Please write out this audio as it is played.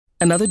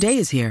Another day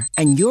is here,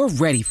 and you're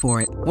ready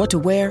for it. What to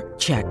wear?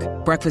 Check.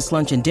 Breakfast,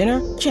 lunch, and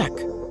dinner? Check.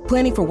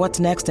 Planning for what's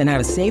next and how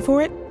to save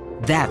for it?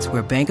 That's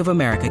where Bank of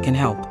America can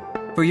help.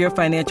 For your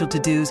financial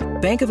to-dos,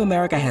 Bank of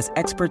America has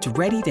experts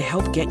ready to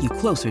help get you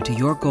closer to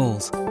your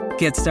goals.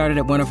 Get started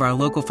at one of our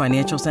local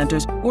financial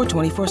centers or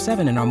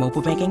 24/7 in our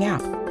mobile banking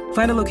app.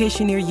 Find a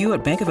location near you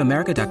at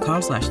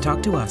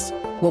bankofamerica.com/talktous.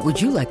 What would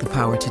you like the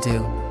power to do?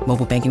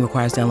 Mobile banking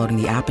requires downloading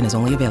the app and is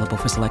only available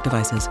for select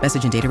devices.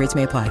 Message and data rates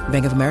may apply.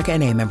 Bank of America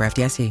N.A., member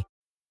FDIC.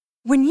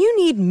 When you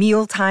need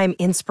mealtime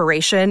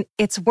inspiration,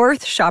 it's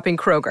worth shopping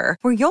Kroger,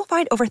 where you'll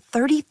find over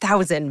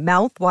 30,000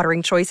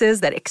 mouth-watering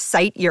choices that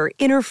excite your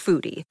inner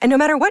foodie. And no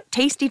matter what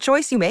tasty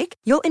choice you make,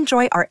 you'll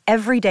enjoy our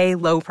everyday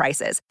low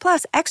prices,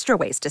 plus extra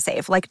ways to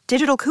save, like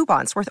digital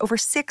coupons worth over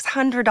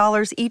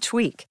 $600 each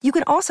week. You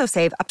can also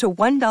save up to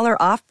 $1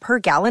 off per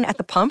gallon at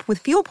the pump with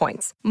fuel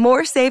points.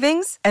 More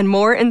savings and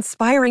more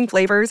inspiring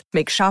flavors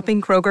make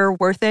shopping Kroger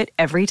worth it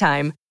every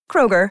time.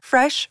 Kroger,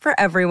 fresh for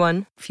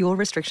everyone. Fuel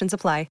restrictions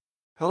apply.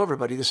 Hello,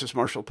 everybody. This is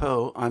Marshall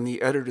Poe. I'm the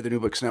editor of the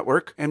New Books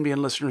Network. NBN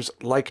listeners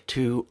like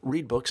to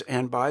read books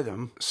and buy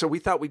them. So we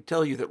thought we'd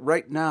tell you that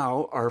right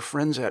now, our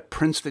friends at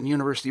Princeton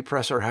University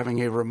Press are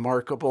having a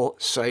remarkable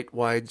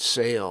site-wide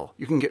sale.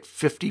 You can get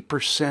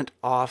 50%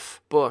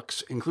 off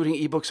books, including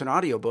ebooks and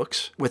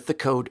audiobooks, with the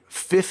code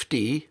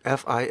 50,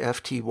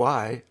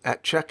 F-I-F-T-Y,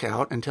 at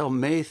checkout until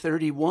May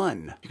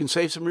 31. You can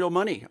save some real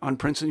money on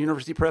Princeton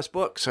University Press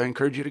books. I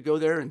encourage you to go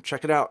there and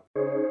check it out.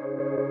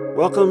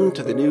 Welcome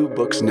to the New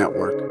Books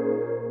Network.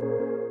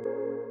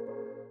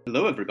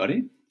 Hello,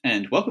 everybody,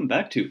 and welcome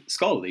back to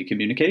Scholarly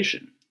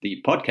Communication,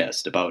 the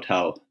podcast about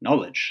how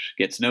knowledge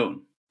gets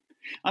known.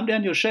 I'm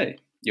Daniel Shea,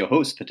 your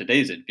host for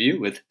today's interview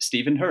with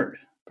Stephen Hurd,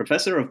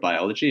 professor of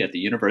biology at the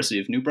University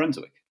of New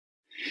Brunswick.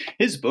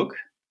 His book,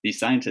 The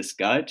Scientist's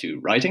Guide to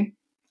Writing,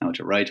 How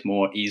to Write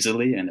More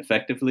Easily and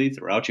Effectively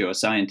Throughout Your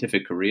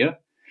Scientific Career,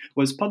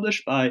 was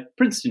published by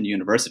Princeton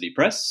University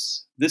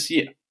Press this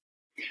year.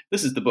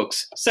 This is the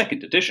book's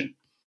second edition.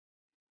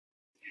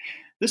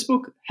 This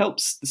book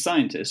helps the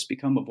scientist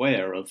become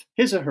aware of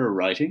his or her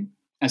writing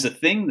as a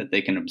thing that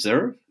they can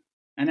observe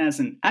and as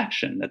an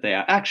action that they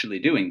are actually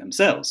doing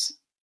themselves.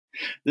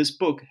 This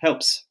book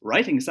helps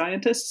writing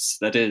scientists,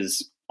 that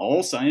is,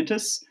 all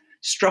scientists,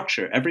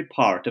 structure every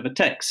part of a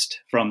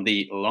text from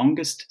the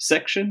longest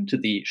section to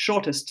the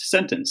shortest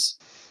sentence.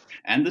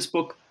 And this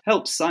book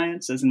helps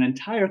science as an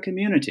entire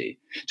community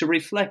to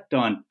reflect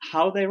on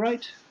how they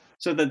write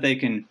so that they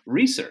can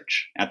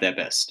research at their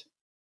best.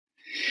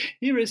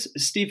 Here is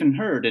Stephen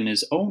Hurd in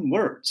his own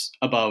words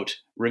about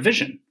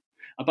revision,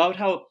 about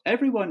how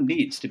everyone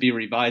needs to be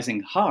revising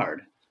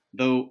hard,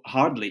 though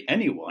hardly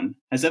anyone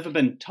has ever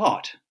been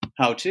taught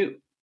how to.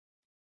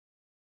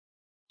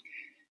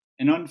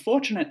 An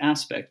unfortunate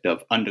aspect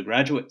of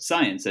undergraduate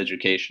science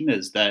education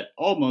is that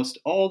almost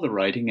all the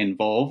writing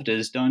involved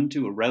is done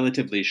to a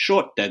relatively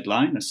short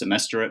deadline, a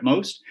semester at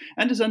most,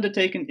 and is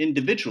undertaken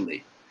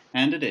individually,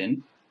 handed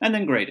in, and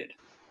then graded.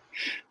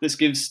 This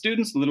gives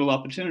students little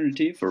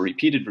opportunity for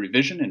repeated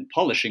revision and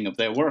polishing of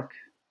their work.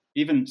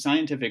 Even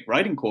scientific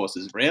writing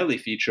courses rarely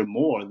feature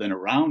more than a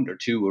round or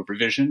two of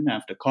revision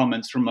after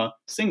comments from a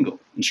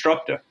single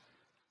instructor.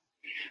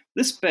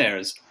 This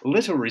bears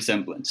little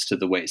resemblance to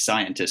the way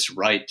scientists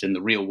write in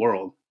the real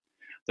world.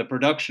 The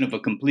production of a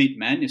complete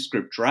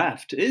manuscript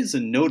draft is a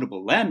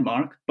notable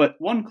landmark, but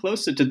one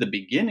closer to the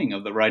beginning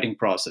of the writing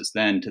process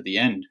than to the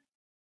end.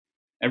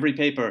 Every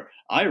paper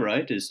I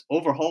write is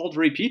overhauled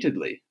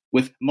repeatedly,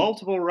 with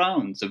multiple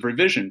rounds of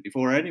revision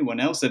before anyone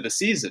else ever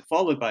sees it,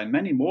 followed by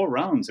many more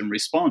rounds in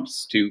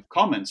response to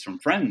comments from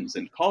friends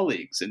and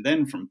colleagues, and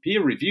then from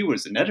peer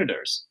reviewers and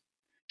editors.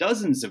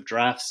 Dozens of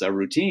drafts are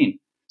routine,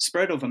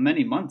 spread over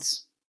many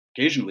months,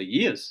 occasionally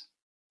years.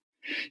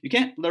 You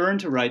can't learn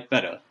to write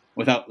better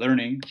without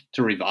learning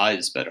to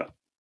revise better.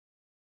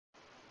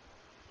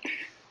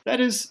 That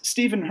is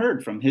Stephen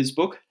Hurd from his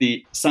book,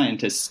 The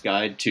Scientist's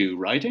Guide to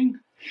Writing.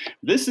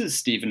 This is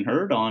Stephen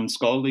Hurd on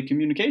Scholarly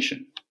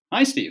Communication.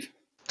 Hi, Steve.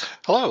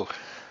 Hello.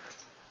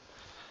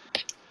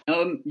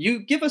 You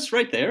give us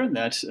right there in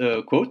that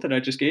quote that I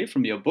just gave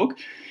from your book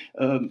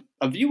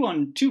a view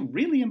on two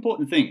really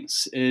important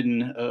things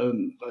in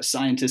a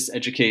scientist's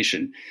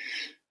education.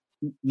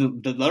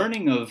 The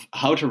learning of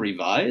how to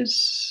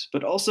revise,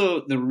 but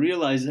also the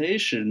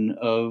realization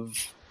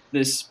of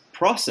this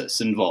process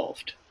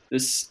involved.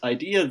 This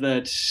idea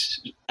that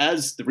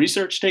as the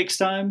research takes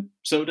time,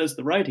 so does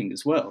the writing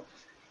as well.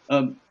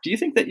 Do you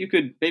think that you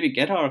could maybe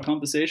get our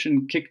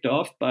conversation kicked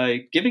off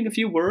by giving a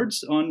few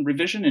words on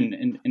revision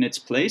in its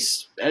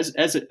place, as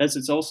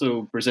it's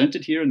also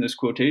presented here in this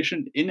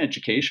quotation, in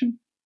education?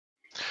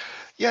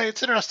 Yeah,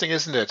 it's interesting,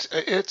 isn't it?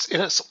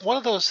 It's one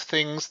of those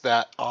things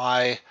that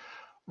I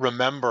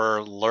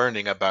remember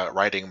learning about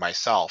writing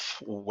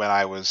myself when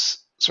I was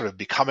sort of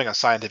becoming a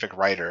scientific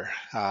writer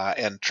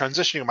and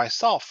transitioning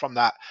myself from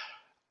that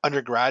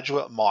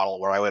undergraduate model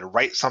where I would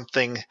write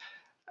something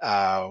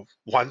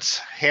once,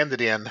 hand it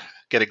in,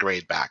 get a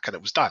grade back, and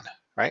it was done,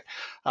 right?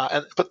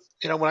 But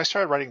when I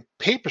started writing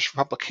papers for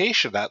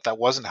publication, that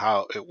wasn't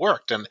how it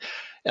worked. And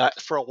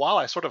For a while,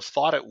 I sort of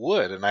thought it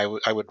would, and I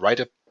would write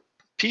a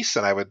piece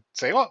and I would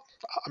say, "Well,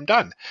 I'm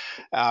done."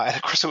 And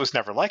of course, it was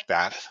never like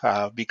that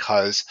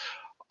because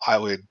I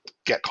would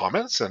get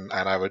comments and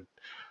I would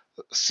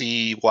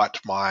see what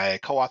my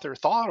co-author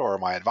thought or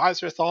my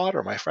advisor thought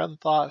or my friend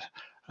thought.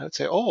 I would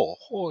say,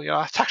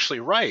 that's actually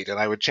right. And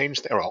I would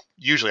change, well,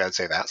 usually I'd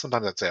say that.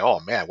 Sometimes I'd say, "Oh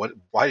man,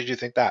 why did you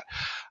think that?"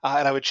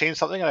 And I would change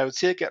something and I would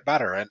see it get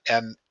better.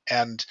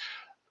 And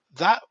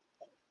that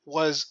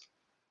was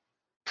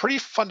pretty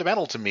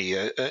fundamental to me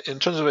in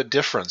terms of a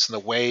difference in the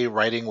way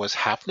writing was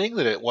happening,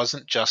 that it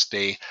wasn't just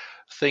a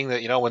thing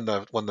that, when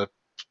the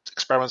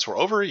experiments were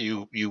over,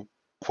 you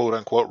quote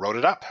unquote wrote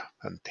it up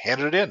and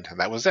handed it in, and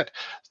that was it.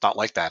 It's not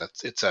like that.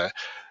 It's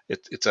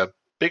a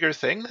bigger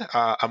thing,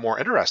 a more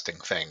interesting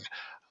thing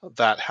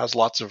that has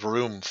lots of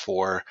room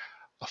for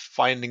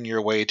finding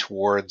your way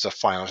towards a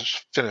final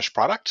finished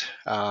product,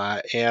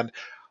 and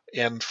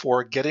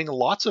for getting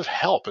lots of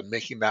help in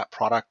making that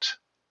product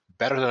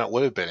better than it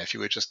would have been if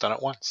you had just done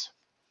it once.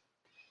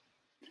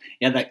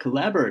 Yeah, that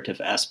collaborative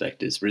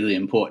aspect is really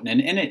important,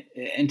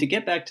 and to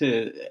get back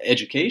to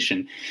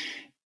education,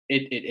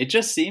 it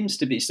just seems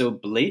to be so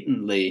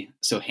blatantly,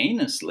 so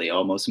heinously,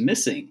 almost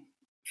missing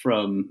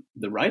from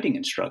the writing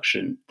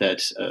instruction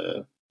that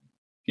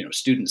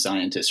student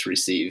scientists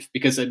receive,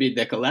 because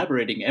they're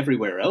collaborating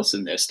everywhere else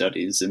in their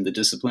studies in the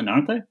discipline,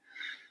 aren't they?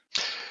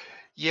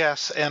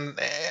 Yes,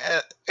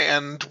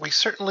 and we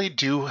certainly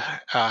do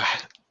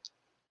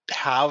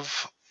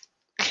have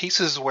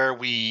cases where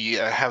we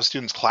have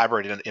students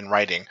collaborate in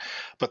writing,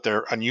 but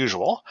they're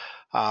unusual.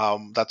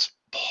 That's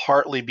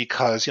partly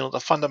because the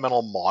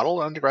fundamental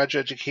model in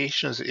undergraduate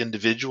education is that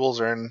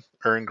individuals earn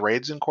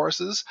grades in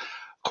courses.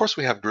 Of course,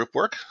 we have group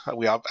work.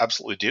 We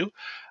absolutely do.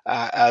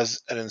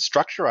 As an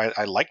instructor,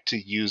 I like to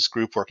use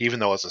group work, even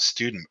though as a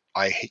student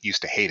I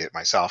used to hate it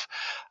myself.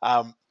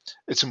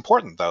 It's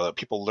important, though, that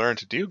people learn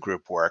to do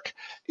group work.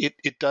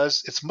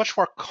 It's much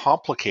more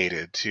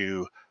complicated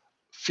to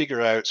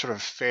figure out sort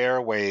of fair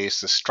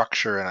ways to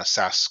structure and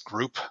assess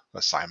group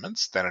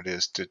assignments than it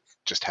is to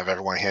just have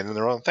everyone handle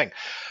their own thing.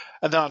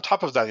 And then on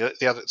top of that,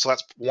 the other, so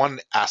that's one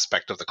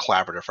aspect of the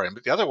collaborative writing.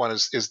 But the other one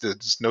is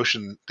this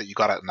notion that you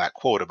got out in that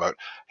quote about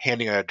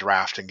handing out a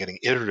draft and getting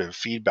iterative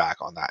feedback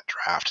on that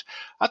draft.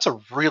 That's a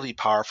really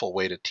powerful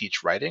way to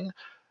teach writing,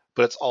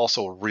 but it's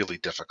also really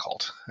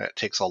difficult. It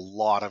takes a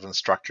lot of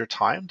instructor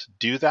time to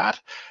do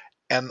that.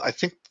 And I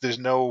think there's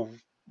no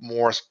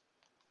more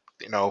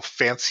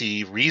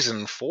fancy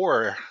reason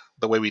for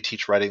the way we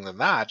teach writing than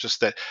that.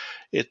 Just that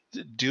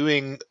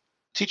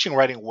teaching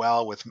writing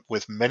well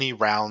with many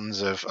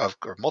rounds of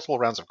or multiple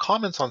rounds of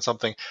comments on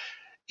something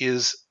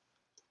is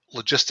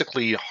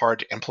logistically hard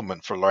to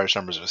implement for large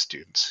numbers of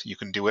students. You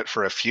can do it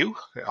for a few.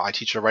 I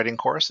teach a writing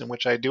course in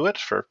which I do it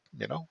for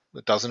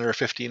a dozen or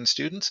 15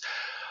 students.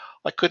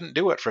 I couldn't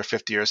do it for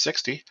 50 or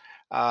 60,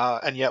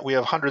 and yet we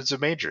have hundreds of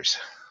majors.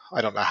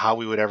 I don't know how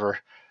we would ever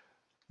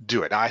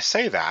do it. Now, I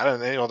say that,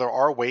 and there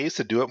are ways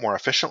to do it more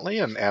efficiently,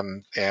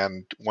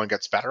 and one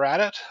gets better at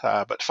it.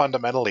 But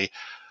fundamentally,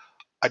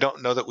 I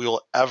don't know that we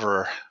will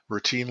ever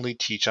routinely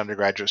teach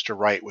undergraduates to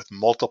write with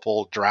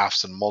multiple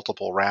drafts and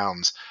multiple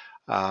rounds,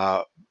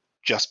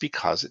 just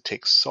because it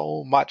takes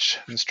so much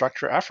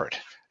instructor effort.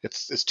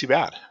 It's too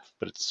bad,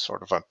 but it's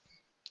sort of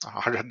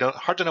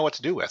hard to know what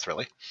to do with,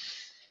 really.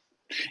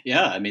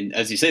 Yeah,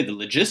 as you say, the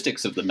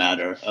logistics of the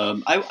matter.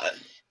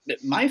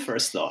 My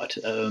first thought,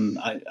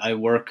 I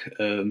work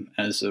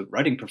as a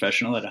writing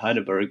professional at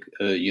Heidelberg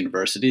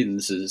University, and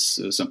this is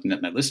something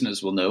that my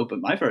listeners will know, but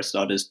my first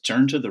thought is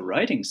turn to the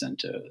Writing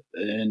Center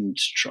and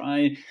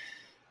try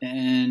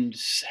and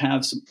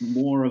have some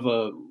more of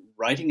a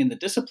writing in the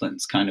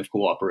disciplines kind of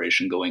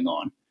cooperation going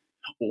on.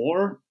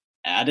 Or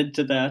added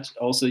to that,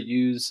 also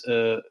use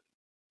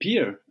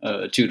peer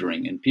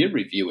tutoring and peer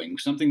reviewing,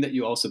 something that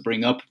you also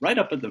bring up right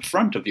up at the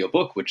front of your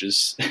book, which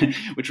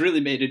really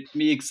made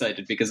me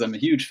excited because I'm a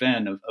huge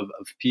fan of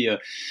peer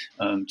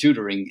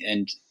tutoring.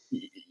 And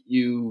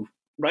you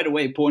right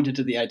away pointed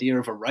to the idea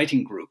of a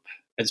writing group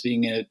as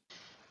being a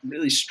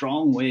really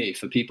strong way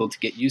for people to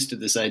get used to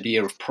this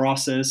idea of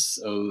process,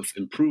 of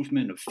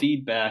improvement, of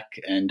feedback,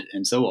 and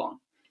so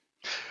on.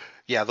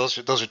 Yeah, those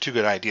are two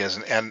good ideas,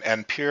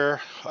 and peer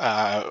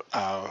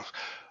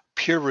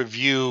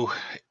review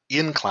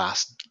in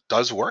class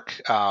does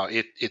work.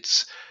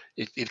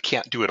 It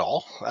can't do it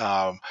all.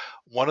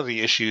 One of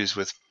the issues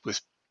with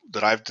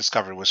that I've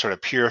discovered with sort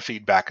of peer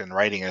feedback in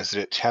writing is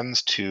that it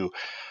tends to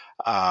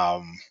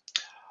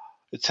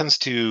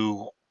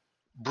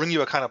bring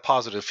you a kind of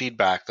positive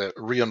feedback that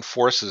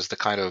reinforces the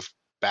kind of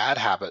bad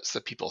habits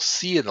that people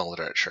see in the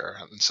literature.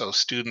 And so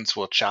students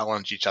will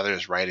challenge each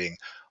other's writing on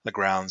the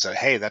grounds that,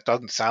 hey, that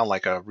doesn't sound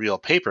like a real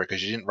paper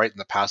because you didn't write in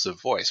the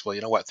passive voice. Well,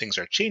 you know what? Things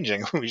are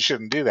changing. We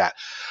shouldn't do that.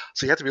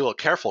 So you have to be a little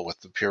careful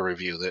with the peer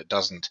review that it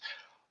doesn't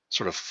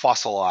sort of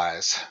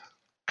fossilize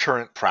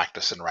current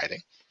practice in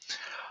writing.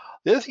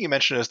 The other thing you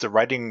mentioned is the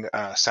writing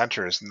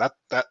centers, and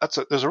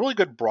there's a really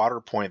good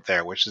broader point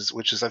there, which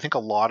is I think a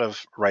lot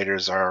of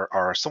writers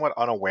are somewhat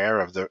unaware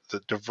of the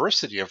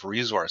diversity of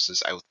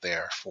resources out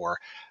there for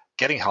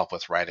getting help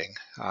with writing,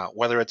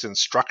 whether it's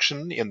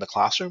instruction in the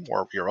classroom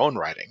or your own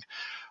writing.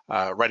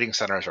 Writing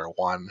centers are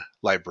one,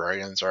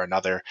 librarians are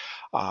another,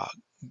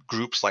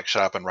 groups like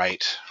Shut Up and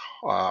Write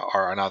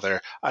are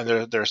another.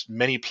 And there's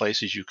many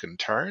places you can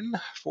turn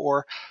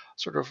for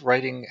sort of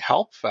writing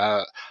help.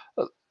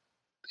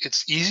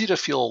 It's easy to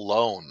feel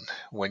alone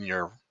when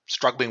you're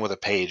struggling with a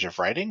page of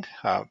writing,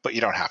 but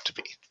you don't have to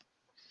be.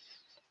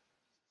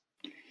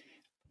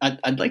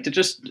 I'd like to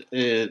just,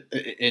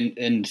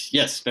 and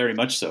yes, very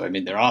much so. I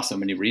mean, there are so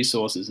many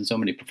resources and so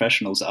many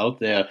professionals out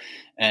there,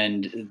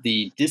 and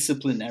the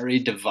disciplinary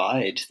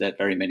divide that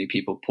very many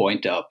people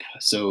point up.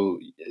 So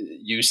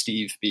you,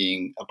 Steve,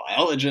 being a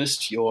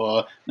biologist,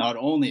 you're not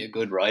only a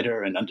good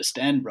writer and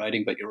understand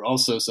writing, but you're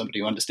also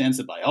somebody who understands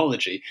the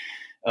biology.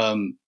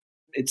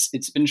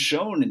 It's been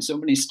shown in so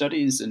many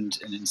studies and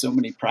in so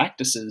many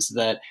practices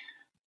that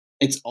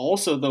it's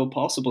also, though,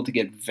 possible to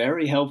get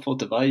very helpful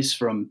advice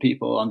from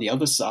people on the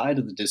other side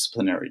of the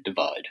disciplinary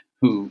divide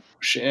who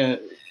share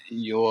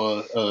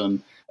your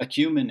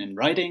acumen in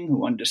writing,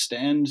 who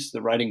understand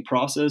the writing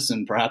process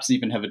and perhaps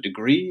even have a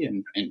degree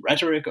in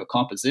rhetoric or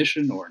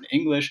composition or in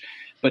English,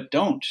 but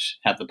don't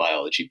have the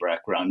biology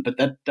background. But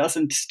that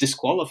doesn't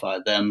disqualify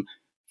them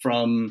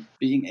from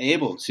being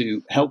able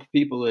to help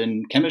people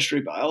in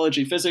chemistry,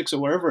 biology, physics, or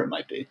wherever it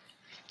might be.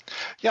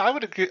 Yeah, I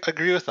would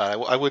agree with that.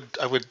 I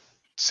would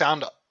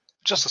sound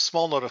just a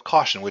small note of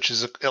caution, which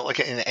is like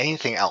in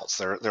anything else.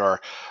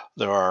 There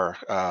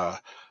are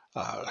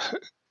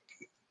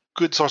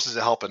good sources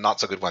of help and not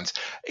so good ones,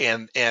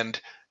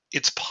 and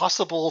it's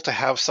possible to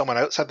have someone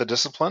outside the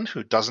discipline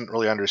who doesn't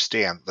really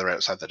understand they're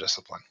outside the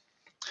discipline.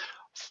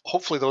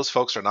 Hopefully, those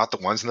folks are not the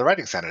ones in the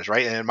writing centers,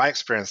 right? And in my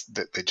experience,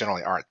 they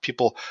generally aren't.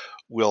 People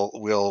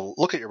will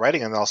look at your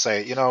writing and they'll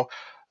say,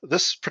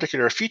 this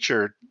particular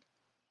feature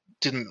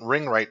didn't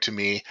ring right to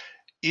me.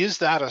 Is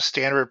that a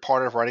standard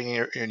part of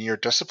writing in your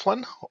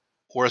discipline,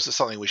 or is it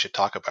something we should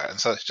talk about? And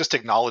so it's just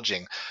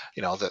acknowledging,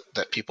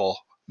 that people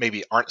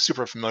maybe aren't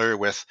super familiar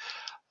with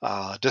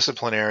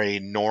disciplinary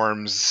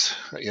norms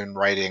in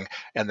writing,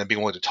 and then being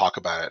willing to talk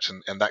about it.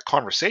 And that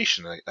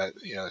conversation,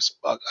 is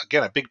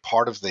again a big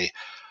part of the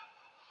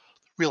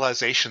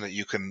realization that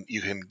you can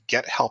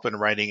get help in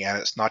writing, and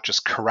it's not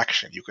just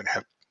correction. You can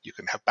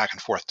have back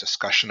and forth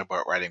discussion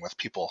about writing with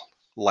people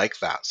like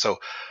that. So,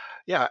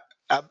 yeah.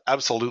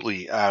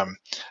 Absolutely.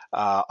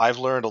 I've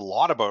learned a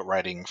lot about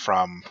writing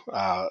from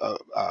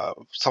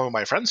some of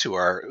my friends who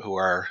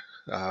are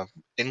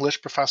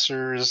English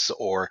professors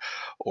or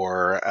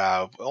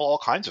all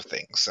kinds of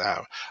things,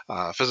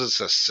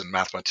 physicists and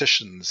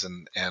mathematicians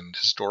and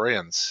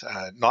historians,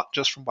 not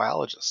just from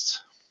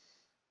biologists.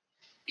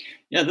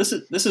 Yeah, this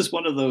is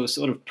one of those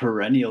sort of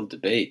perennial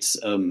debates.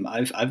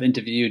 I've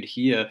interviewed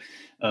here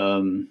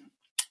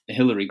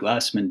Hilary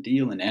Glassman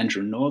Deal and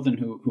Andrew Northern,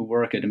 who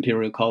work at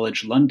Imperial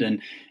College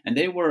London, and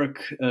they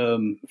work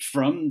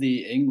from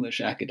the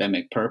English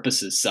academic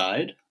purposes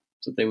side.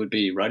 So they would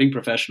be writing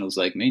professionals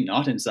like me,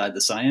 not inside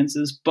the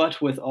sciences,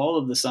 but with all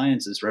of the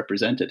sciences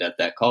represented at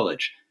that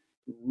college,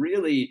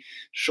 really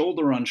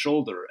shoulder on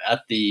shoulder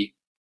at the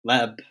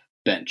lab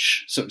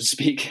bench, so to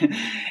speak.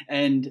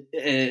 And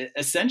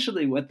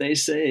essentially what they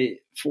say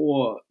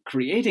for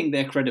creating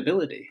their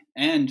credibility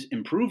and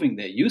improving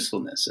their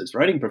usefulness as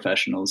writing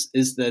professionals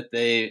is that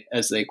they,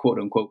 as they quote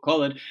unquote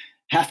call it,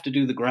 have to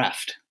do the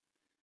graft.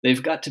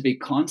 They've got to be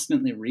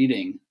constantly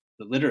reading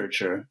the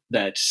literature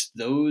that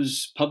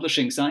those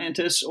publishing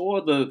scientists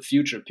or the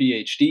future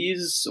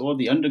PhDs or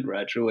the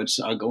undergraduates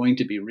are going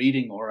to be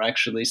reading or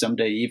actually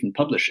someday even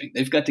publishing.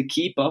 They've got to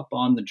keep up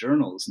on the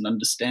journals and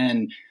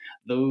understand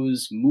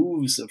those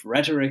moves of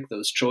rhetoric,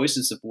 those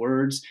choices of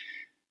words.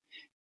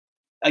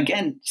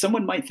 Again,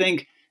 someone might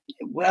think,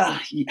 well,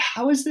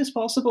 how is this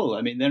possible?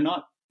 I mean, they're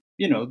not,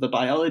 the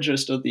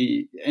biologist or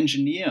the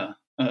engineer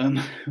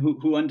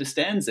who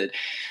understands it.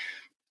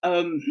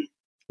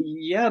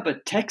 Yeah,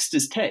 but text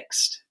is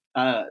text.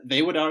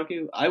 They would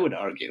argue, I would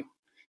argue.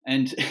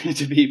 And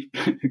to be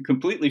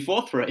completely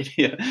forthright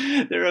here,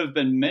 there have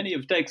been many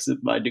of texts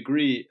of my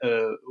degree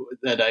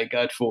that I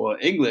got for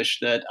English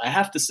that I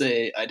have to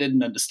say I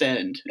didn't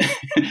understand.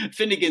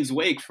 Finnegan's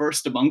Wake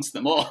first amongst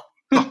them all.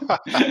 But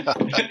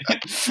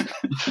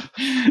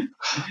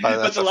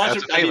the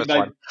latter,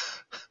 one.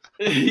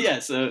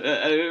 Yes,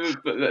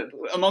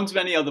 amongst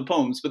many other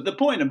poems. But the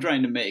point I'm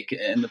trying to make,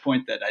 and the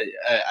point that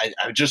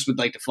I just would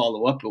like to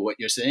follow up with what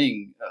you're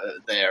saying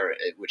there,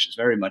 which is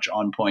very much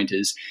on point,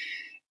 is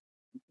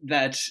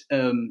that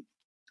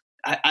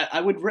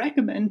I would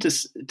recommend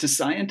to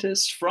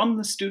scientists from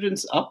the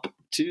students up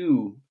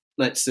to,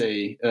 let's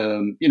say,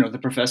 the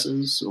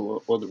professors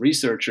or the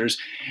researchers,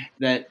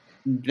 that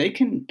they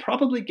can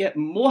probably get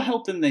more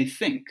help than they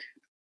think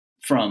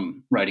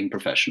from writing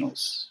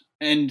professionals.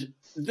 And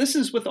this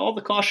is with all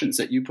the cautions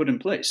that you put in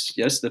place.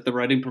 Yes, that the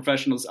writing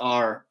professionals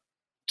are,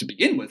 to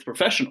begin with,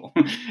 professional,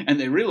 and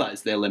they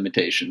realize their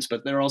limitations,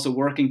 but they're also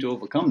working to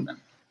overcome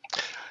them.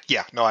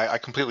 Yeah, no, I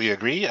completely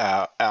agree.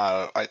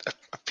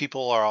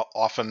 People are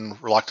often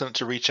reluctant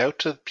to reach out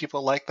to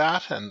people like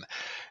that,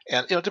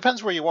 And it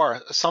depends where you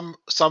are.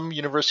 Some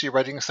university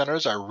writing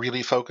centers are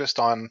really focused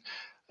on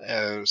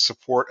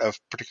support of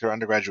particular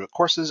undergraduate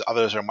courses.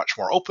 Others are much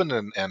more open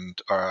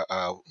and are,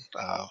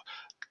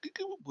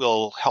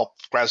 will help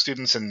grad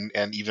students and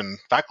even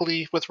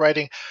faculty with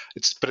writing.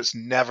 But it's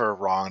never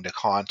wrong to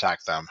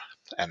contact them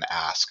and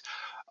ask.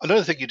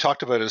 Another thing you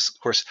talked about is, of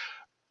course,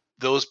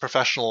 those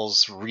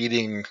professionals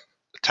reading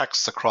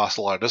texts across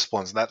a lot of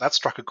disciplines. And that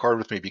struck a chord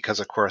with me because,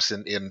 of course,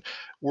 in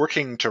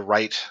working to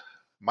write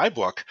my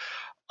book,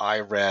 I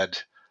read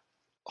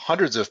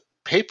hundreds of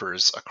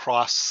papers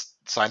across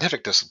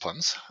scientific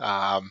disciplines,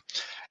 and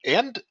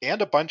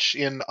a bunch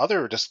in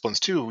other disciplines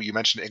too. You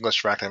mentioned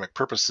English for academic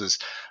purposes,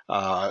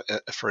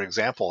 for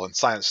example, and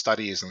science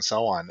studies and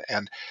so on.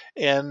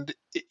 And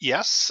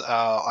yes,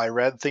 I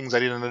read things I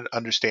didn't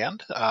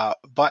understand,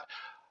 but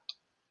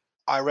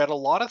I read a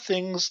lot of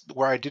things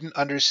where I didn't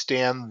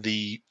understand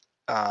the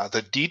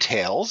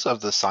details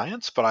of the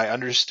science, but I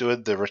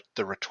understood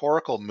the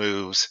rhetorical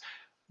moves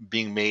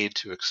being made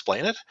to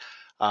explain it,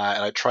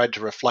 and I tried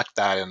to reflect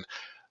that in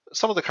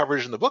some of the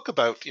coverage in the book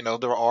about,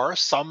 there are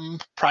some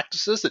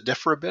practices that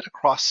differ a bit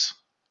across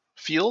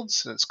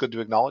fields, and it's good to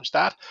acknowledge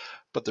that,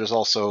 but there's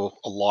also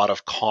a lot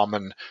of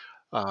common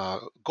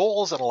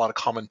goals and a lot of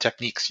common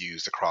techniques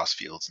used across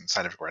fields in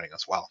scientific writing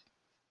as well.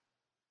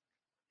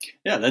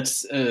 Yeah,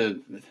 that's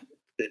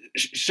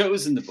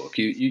shows in the book.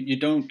 You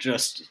don't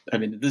just,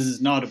 this is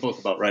not a book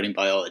about writing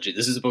biology.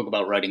 This is a book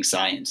about writing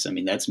science.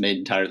 That's made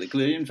entirely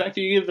clear. In fact,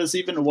 you give us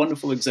even a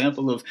wonderful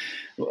example of,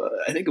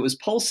 I think it was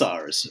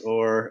pulsars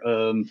or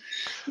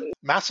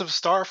massive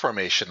star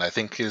formation, I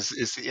think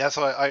is yeah.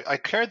 So I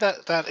carried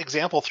that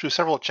example through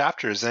several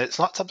chapters, and it's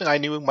not something I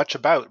knew much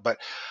about, but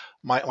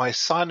my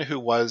son, who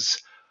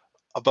was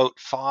about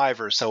 5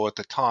 or so at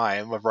the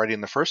time of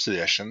writing the first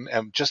edition,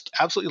 and just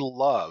absolutely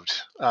loved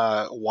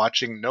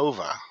watching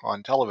Nova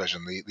on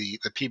television, the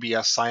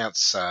PBS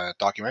science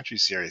documentary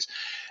series.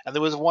 And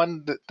there was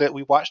one that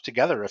we watched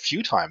together a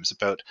few times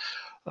about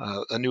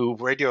a new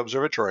radio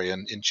observatory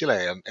in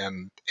Chile,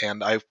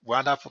 and I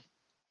wound up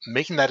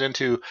making that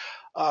into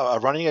a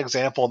running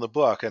example in the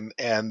book,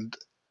 and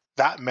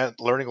that meant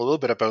learning a little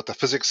bit about the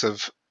physics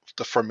of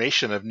the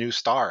formation of new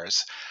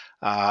stars,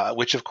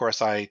 which of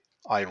course I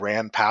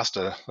ran past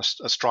an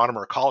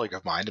astronomer colleague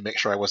of mine to make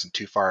sure I wasn't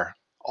too far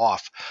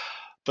off.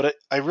 But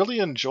I really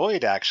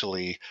enjoyed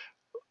actually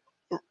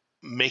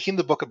making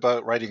the book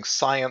about writing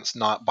science,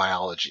 not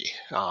biology.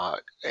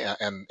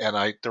 And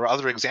there are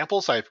other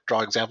examples. I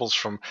draw examples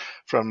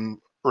from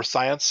earth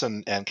science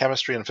and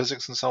chemistry and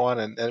physics and so on,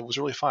 and it was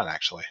really fun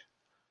actually.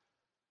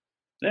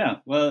 Yeah,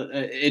 well,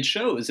 it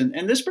shows.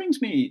 And this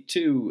brings me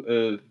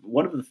to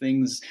one of the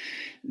things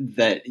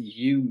that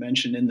you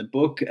mentioned in the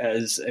book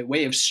as a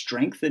way of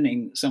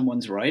strengthening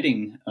someone's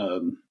writing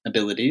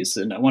abilities.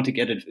 And I want to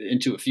get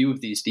into a few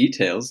of these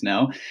details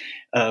now.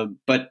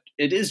 But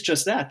it is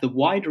just that, the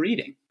wide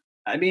reading.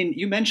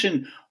 You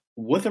mentioned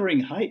Wuthering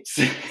Heights.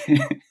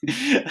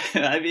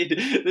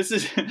 This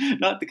is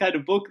not the kind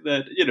of book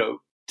that,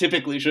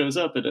 typically shows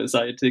up in a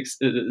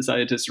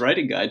scientist's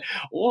writing guide,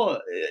 or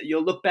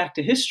you'll look back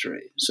to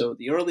history. So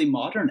the early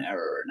modern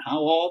era and how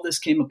all this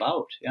came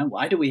about. Yeah,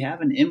 why do we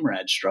have an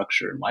IMRAD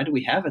structure? Why do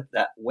we have it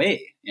that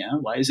way? Yeah,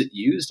 why is it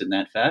used in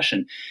that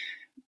fashion?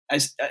 I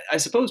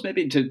suppose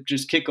maybe to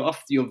just kick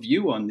off your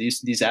view on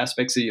these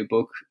aspects of your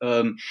book,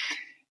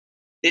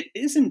 it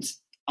isn't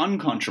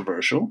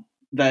uncontroversial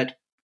that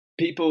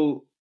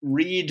people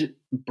read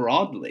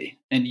broadly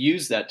and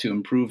use that to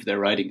improve their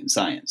writing in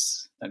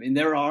science.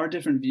 There are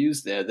different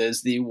views there.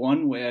 There's the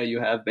one where you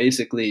have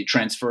basically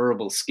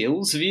transferable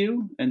skills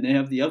view, and they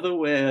have the other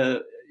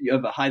where you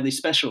have a highly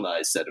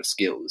specialized set of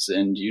skills,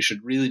 and you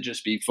should really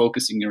just be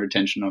focusing your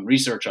attention on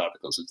research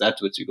articles if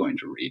that's what you're going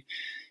to read.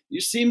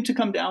 You seem to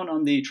come down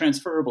on the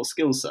transferable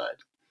skills side.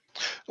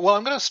 Well,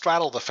 I'm going to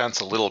straddle the fence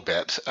a little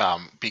bit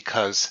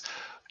because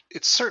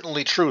it's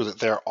certainly true that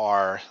there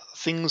are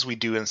things we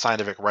do in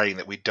scientific writing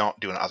that we don't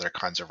do in other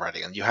kinds of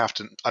writing, and you have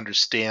to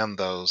understand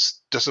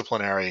those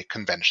disciplinary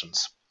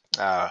conventions.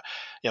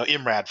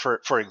 IMRAD,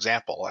 for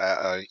example,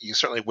 you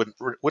certainly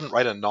wouldn't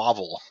write a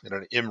novel in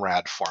an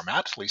IMRAD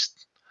format. At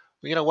least,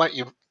 you know what,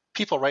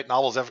 people write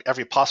novels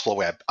every possible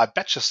way. I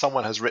bet you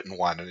someone has written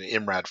one in an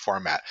IMRAD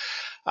format.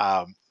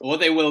 Or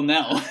they will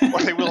now. And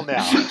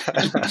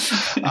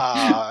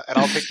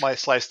I'll take my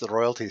slice of the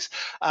royalties.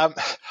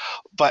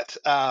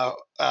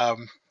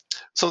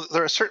 So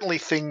there are certainly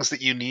things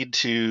that you need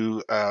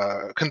to,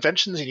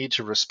 conventions you need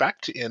to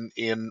respect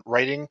in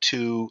writing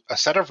to a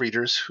set of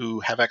readers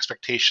who have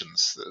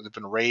expectations. They've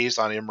been raised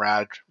on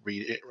IMRAD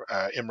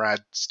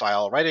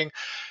style writing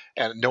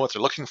and know what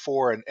they're looking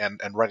for, and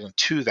writing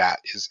to that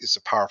is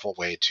a powerful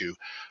way to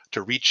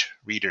reach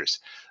readers.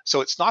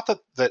 So it's not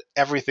that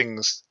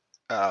everything's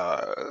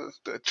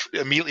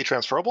immediately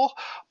transferable,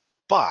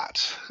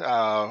 but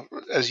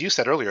as you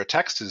said earlier,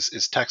 text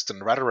is text,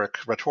 and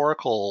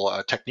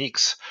rhetorical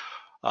techniques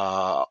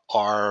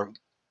are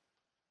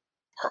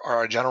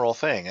a general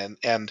thing,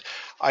 and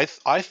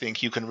I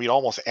think you can read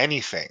almost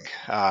anything.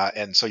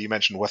 And so you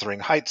mentioned Wuthering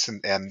Heights,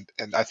 and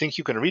I think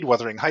you can read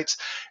Wuthering Heights,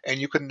 and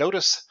you can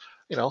notice,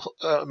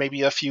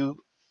 maybe a few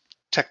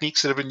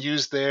techniques that have been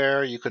used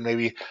there. You can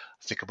maybe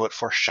think about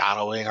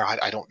foreshadowing, or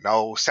I don't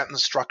know,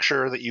 sentence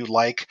structure that you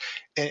like,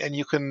 and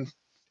you can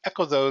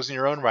echo those in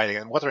your own writing.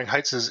 And Wuthering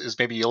Heights is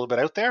maybe a little bit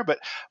out there, but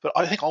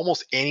I think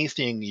almost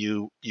anything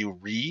you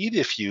read,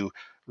 if you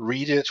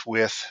read it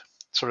with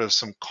sort of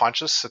some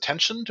conscious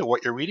attention to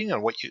what you're reading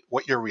and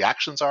what your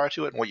reactions are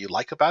to it and what you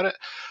like about it,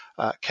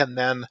 can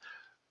then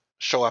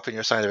show up in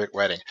your scientific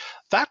writing.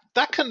 That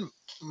can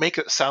make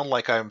it sound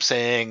like I'm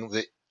saying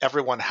that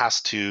everyone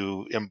has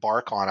to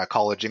embark on a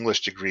college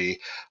English degree,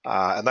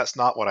 and that's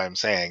not what I'm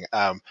saying.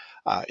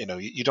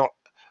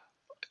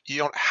 You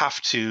don't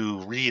have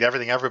to read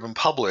everything ever been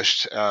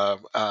published.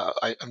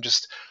 I'm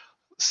just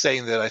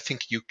saying that I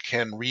think you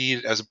can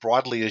read as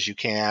broadly as you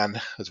can,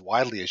 as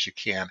widely as you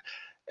can,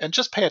 and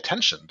just pay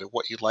attention to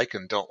what you like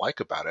and don't like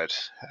about it,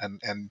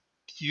 and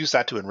use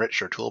that to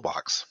enrich your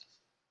toolbox.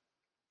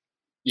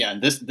 Yeah,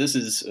 and this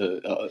is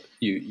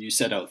you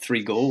set out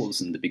 3 goals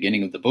in the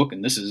beginning of the book,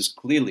 and this is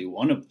clearly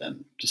one of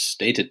them, just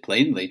stated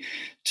plainly,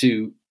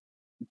 to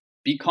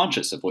be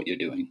conscious of what you're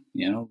doing,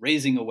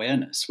 raising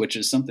awareness, which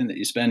is something that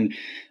you spend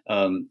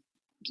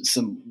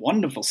some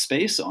wonderful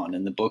space on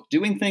in the book,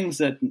 doing things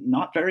that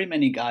not very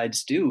many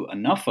guides do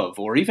enough of,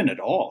 or even at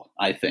all,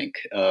 I think.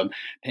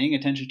 Paying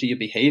attention to your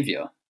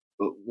behavior,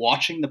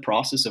 watching the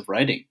process of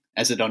writing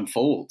as it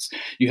unfolds.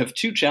 You have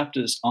 2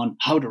 chapters on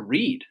how to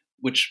read,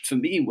 which for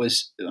me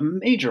was a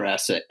major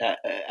asset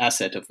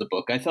of the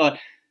book. I thought,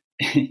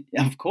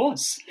 of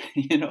course,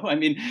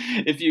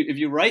 if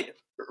you write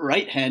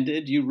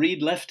right-handed, you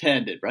read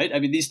left-handed, right? I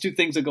mean, these 2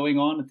 things are going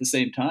on at the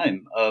same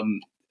time.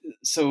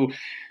 So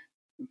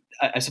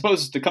I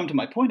suppose, to come to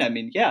my point,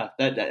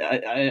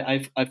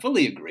 that I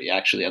fully agree,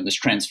 actually, on this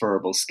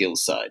transferable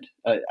skills side.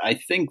 I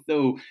think,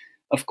 though,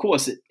 of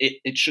course,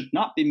 it should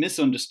not be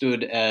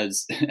misunderstood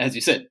as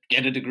you said,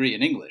 get a degree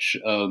in English.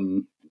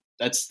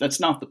 That's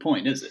not the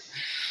point, is it?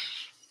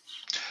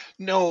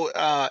 No,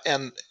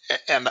 and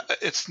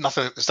it's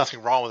nothing. There's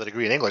nothing wrong with a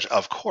degree in English,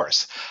 of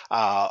course,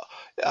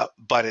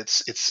 but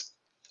it's.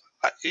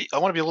 I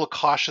want to be a little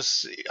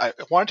cautious. I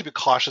wanted to be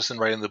cautious in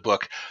writing the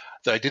book,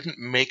 that I didn't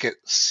make it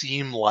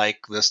seem like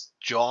this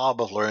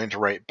job of learning to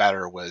write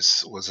better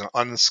was an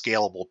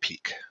unscalable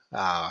peak.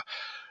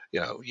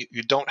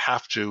 You don't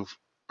have to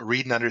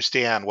read and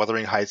understand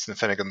Wuthering Heights and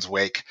Finnegan's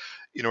Wake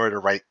in order to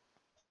write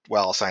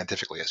well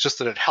scientifically. It's just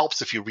that it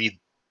helps if you read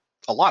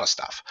a lot of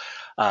stuff.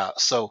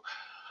 So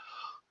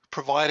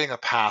providing a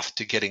path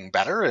to getting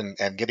better,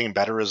 and getting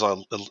better is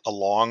a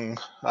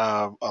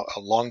long-term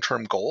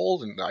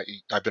goal. And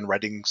I've been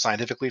writing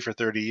scientifically for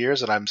 30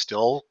 years, and I'm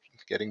still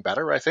getting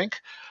better, I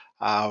think.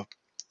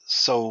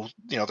 So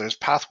there's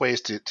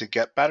pathways to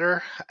get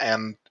better,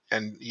 and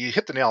you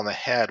hit the nail on the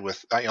head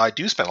with. I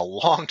do spend a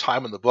long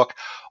time in the book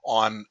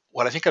on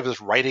what I think of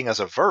as writing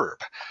as a verb,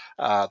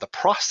 the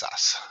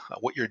process,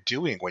 what you're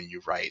doing when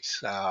you write.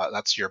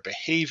 That's your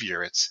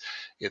behavior. It's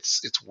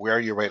where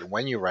you write and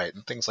when you write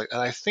and things like that.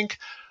 And I think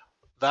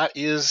that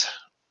is,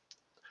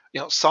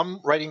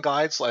 some writing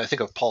guides, like I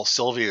think of Paul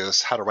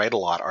Sylvia's How to Write a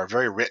Lot, are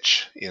very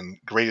rich in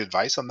great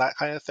advice on that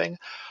kind of thing.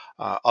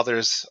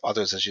 Others,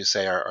 as you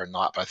say, are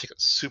not. But I think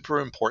it's super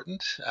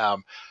important. I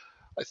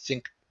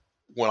think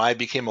when I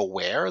became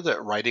aware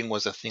that writing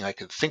was a thing I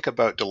could think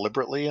about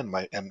deliberately,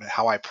 and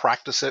how I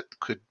practice it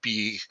could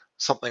be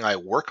something I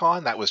work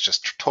on, that was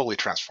just totally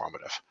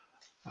transformative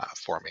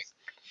for me.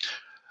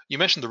 You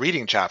mentioned the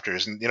reading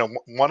chapters, and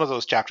one of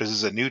those chapters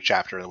is a new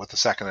chapter with the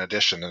 2nd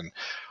edition, and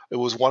it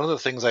was one of the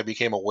things I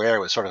became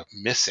aware was sort of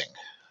missing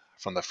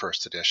from the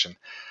 1st edition.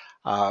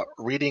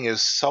 Reading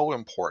is so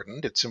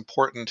important. It's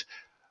important,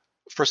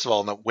 first of all,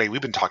 in the way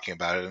we've been talking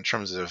about it, in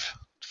terms of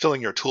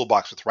filling your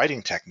toolbox with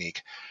writing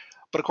technique.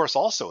 But of course,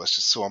 also, it's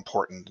just so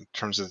important in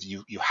terms of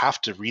you have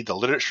to read the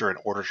literature in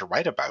order to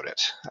write about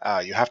it.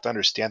 You have to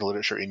understand the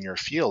literature in your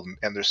field,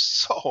 and there's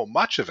so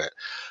much of it.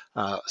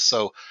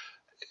 So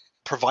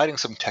providing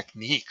some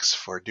techniques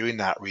for doing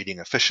that reading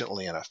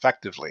efficiently and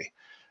effectively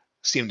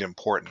seemed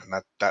important.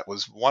 And that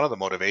was one of the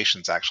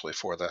motivations, actually,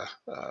 for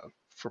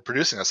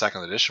producing a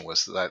 2nd edition,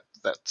 was that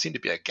seemed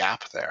to be a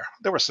gap there.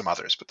 There were some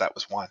others, but that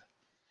was one.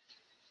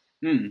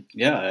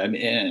 Yeah, I mean,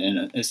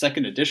 and a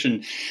 2nd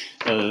edition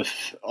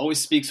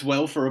always speaks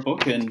well for a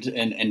book,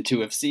 and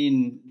to have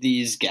seen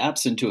these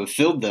gaps and to have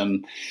filled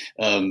them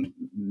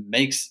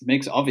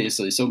makes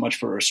obviously so much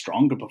for a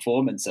stronger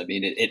performance. I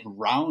mean, it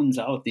rounds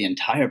out the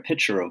entire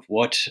picture of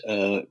what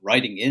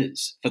writing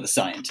is for the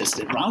scientist.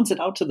 It rounds it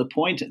out to the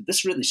point.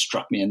 This really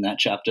struck me in that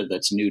chapter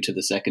that's new to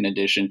the 2nd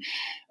edition.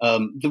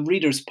 The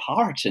reader's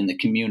part in the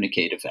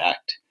communicative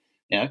act.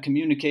 Yeah,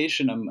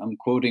 communication. I'm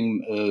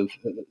quoting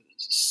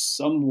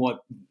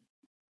somewhat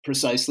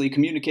precisely.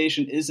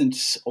 Communication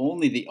isn't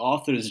only the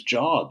author's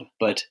job,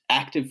 but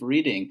active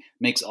reading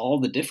makes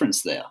all the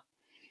difference there.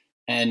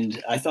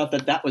 And I thought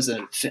that was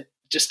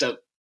just a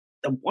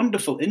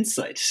wonderful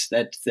insight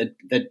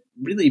that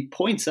really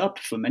points up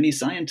for many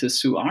scientists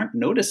who aren't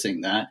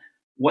noticing that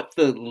what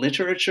the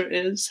literature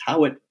is,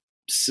 how it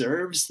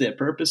serves their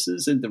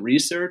purposes in the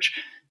research,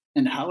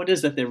 and how it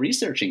is that they're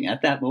researching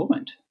at that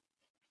moment.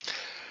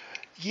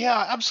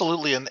 Yeah,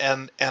 absolutely. And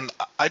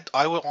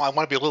I want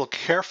to be a little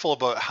careful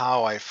about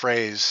how I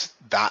phrase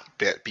that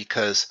bit,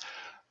 because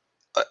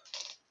uh,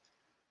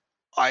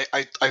 I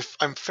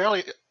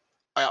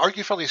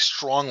argue fairly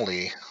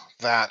strongly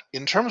that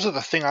in terms of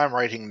the thing I'm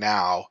writing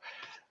now,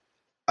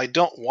 I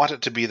don't want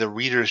it to be the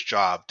reader's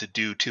job to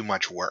do too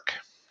much work.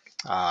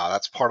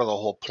 That's part of the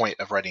whole point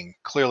of writing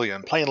clearly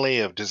and plainly,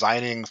 of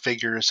designing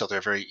figures so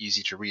they're very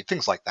easy to read,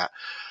 things like that.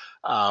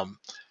 Um,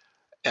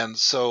 and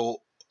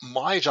so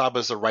my job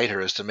as a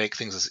writer is to make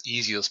things as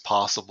easy as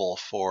possible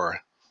for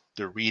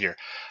the reader,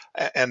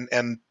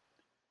 and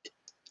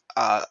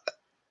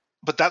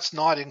but that's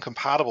not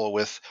incompatible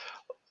with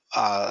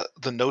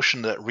the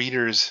notion that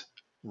readers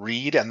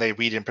read, and they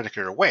read in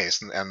particular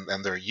ways,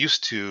 and they're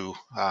used to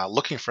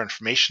looking for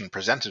information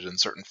presented in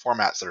certain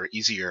formats that are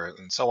easier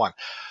and so on.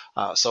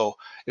 So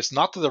it's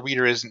not that the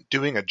reader isn't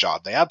doing a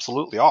job. They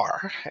absolutely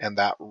are. And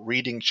that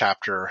reading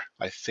chapter,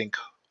 I think,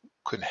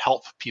 can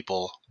help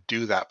people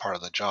do that part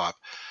of the job.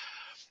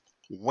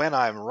 When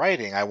I'm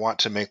writing, I want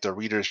to make the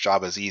reader's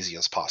job as easy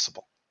as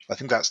possible. I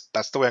think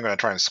that's the way I'm going to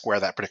try and square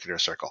that particular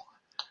circle.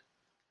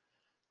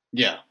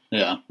 Yeah.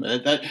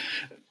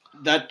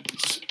 That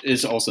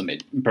is also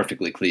made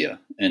perfectly clear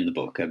in the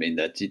book. I mean,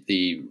 that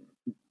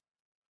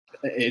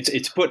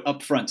it's put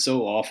up front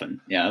so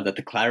often, that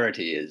the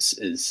clarity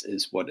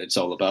is what it's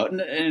all about,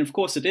 and of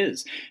course it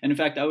is. And in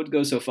fact, I would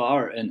go so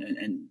far,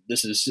 and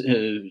this is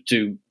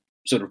to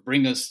sort of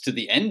bring us to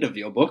the end of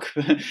your book.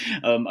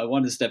 I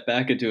want to step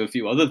back into a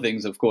few other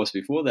things, of course,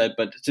 before that,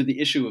 but to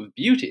the issue of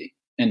beauty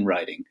in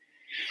writing.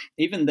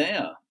 Even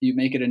there, you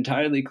make it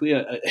entirely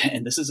clear,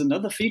 and this is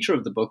another feature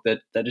of the book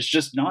that is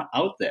just not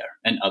out there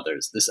in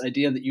others, this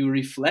idea that you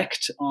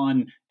reflect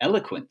on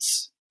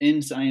eloquence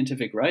in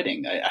scientific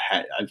writing.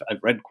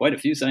 I've read quite a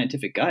few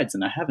scientific guides,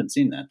 and I haven't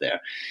seen that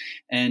there.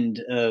 And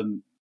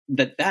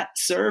that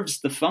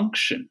serves the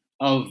function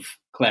of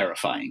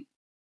clarifying.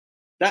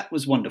 That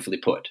was wonderfully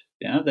put,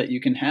 that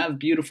you can have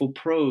beautiful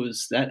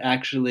prose that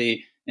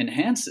actually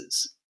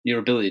enhances your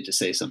ability to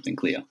say something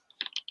clear.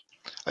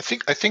 I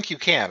think you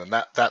can, and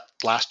that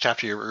last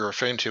chapter you're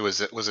referring to was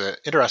an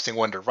interesting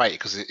one to write,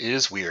 because it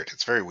is weird.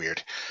 It's very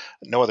weird.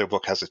 No other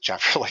book has a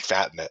chapter like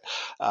that in it.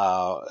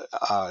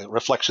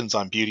 Reflections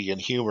on beauty and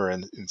humor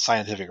in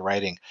scientific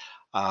writing,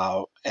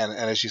 and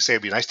as you say,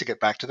 it'd be nice to get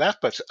back to that.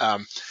 But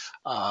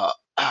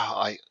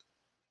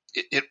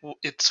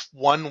it's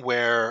one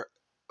where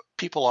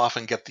people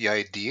often get the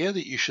idea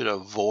that you should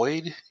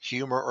avoid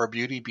humor or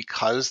beauty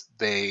because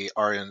they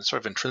are in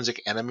sort of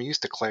intrinsic enemies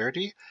to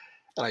clarity.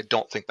 And I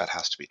don't think that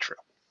has to be true.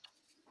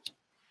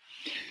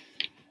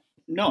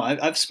 No,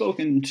 I've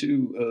spoken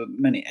to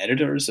many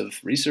editors of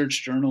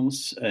research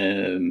journals.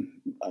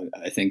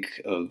 I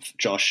think of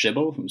Josh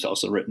Schibel, who's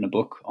also written a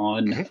book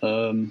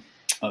on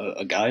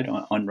a guide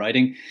on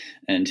writing,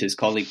 and his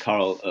colleague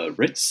Carl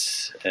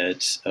Ritz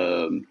at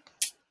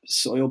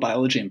Soil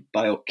Biology and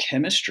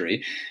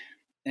Biochemistry.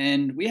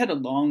 And we had a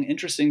long,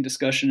 interesting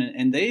discussion,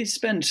 and they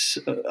spent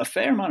a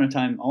fair amount of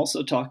time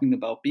also talking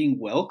about being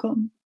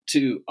welcome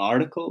to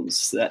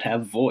articles that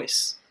have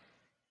voice.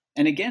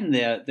 And again,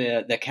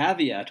 the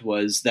caveat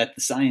was that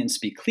the science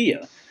be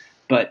clear.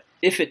 But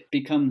if it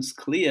becomes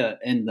clear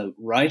in the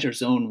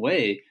writer's own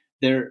way,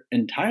 they're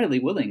entirely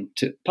willing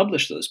to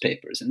publish those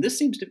papers. And this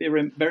seems to be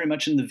very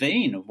much in the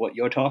vein of what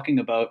you're talking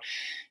about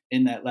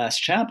in that last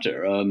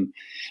chapter.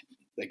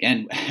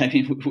 Again, I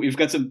mean, we've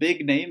got some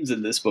big names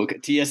in this book.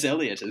 T.S.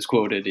 Eliot is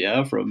quoted,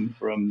 from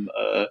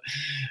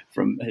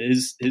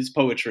his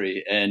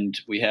poetry, and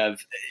we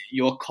have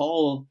your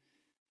call.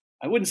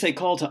 I wouldn't say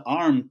call to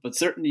arms, but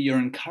certainly your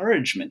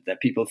encouragement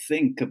that people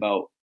think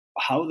about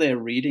how their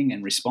reading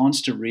and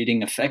response to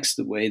reading affects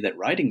the way that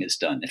writing is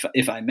done.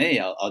 If I may,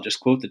 I'll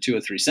just quote the 2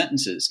 or 3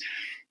 sentences.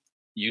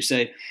 You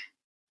say,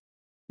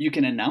 "You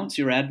can announce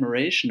your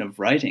admiration of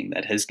writing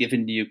that has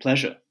given you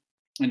pleasure.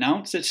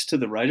 Announce it to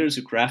the writers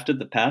who crafted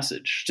the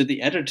passage, to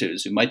the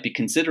editors who might be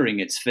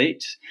considering its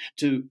fate,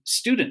 to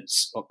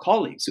students or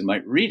colleagues who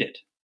might read it.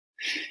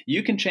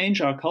 You can change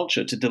our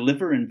culture to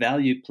deliver and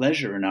value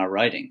pleasure in our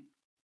writing,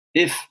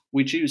 if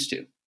we choose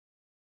to."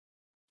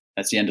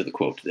 That's the end of the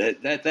quote.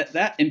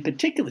 That in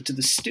particular to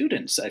the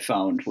students, I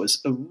found, was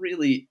a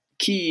really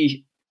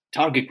key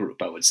target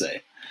group, I would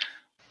say.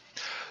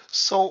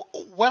 So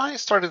when I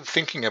started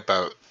thinking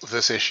about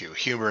this issue,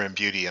 humor and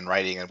beauty in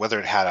writing, and whether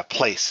it had a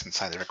place in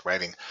scientific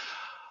writing,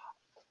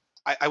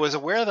 I was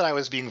aware that I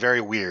was being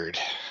very weird.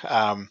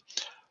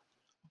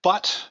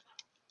 But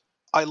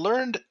I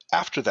learned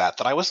after that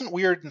I wasn't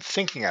weird in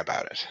thinking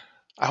about it.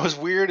 I was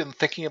weird in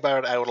thinking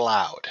about it out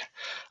loud.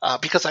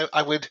 Because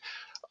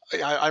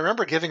I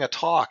remember giving a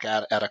talk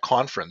at a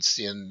conference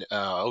in,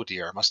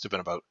 it must have been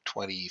about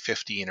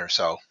 2015 or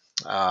so.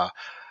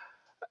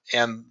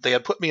 And they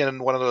had put me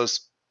in one of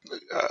those.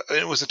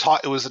 It was a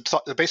talk.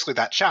 Basically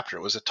that chapter.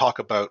 It was a talk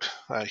about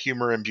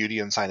humor and beauty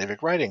in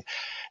scientific writing,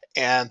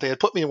 And they had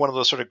put me in one of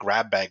those sort of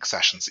grab bag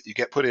sessions that you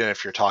get put in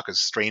if your talk is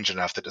strange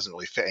enough that doesn't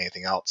really fit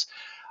anything else.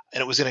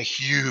 And it was in a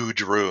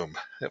huge room.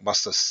 It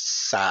must have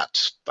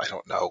sat, I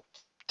don't know,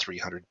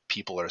 300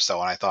 people or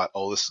so. And I thought,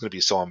 oh, this is going to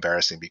be so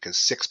embarrassing because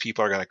 6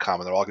 people are going to come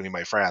and they're all going to be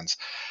my friends.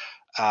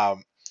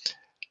 And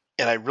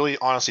I really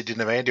honestly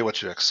didn't have any idea what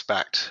to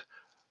expect.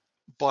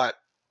 But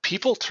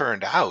people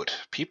turned out.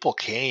 People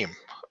came.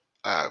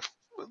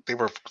 They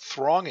were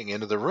thronging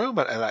into the room.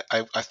 And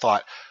I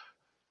thought,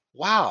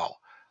 wow,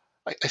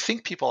 I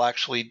think people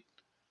actually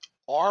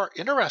are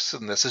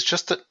interested in this. It's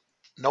just that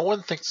no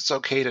one thinks it's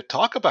okay to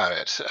talk about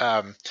it,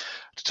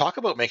 to talk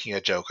about making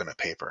a joke in a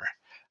paper.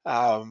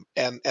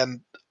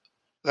 And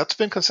that's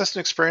been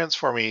consistent experience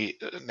for me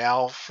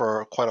now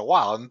for quite a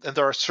while. And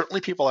there are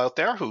certainly people out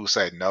there who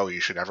say, no, you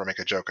should never make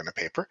a joke in a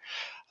paper.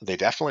 They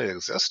definitely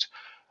exist.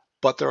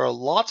 But there are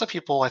lots of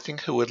people, I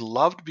think, who would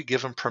love to be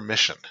given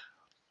permission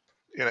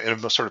in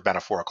a sort of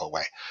metaphorical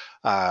way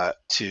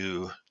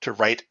to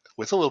write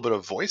with a little bit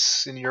of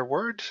voice in your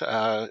word,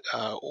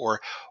 or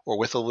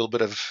with a little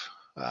bit of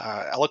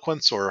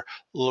eloquence, or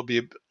a little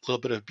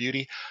bit of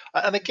beauty.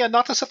 And again,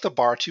 not to set the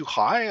bar too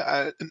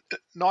high.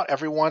 Not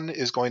everyone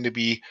is going to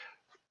be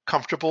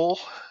comfortable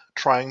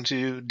trying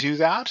to do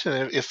that.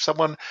 And if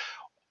someone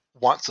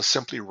wants to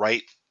simply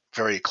write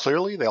very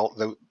clearly,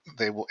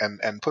 they will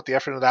and put the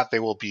effort into that, they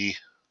will be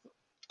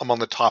among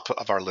the top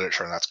of our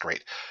literature, and that's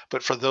great.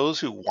 But for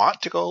those who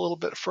want to go a little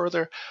bit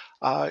further,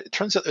 it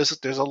turns out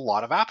there's a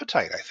lot of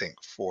appetite, I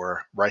think,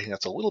 for writing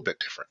that's a little bit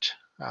different.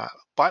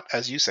 But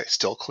as you say,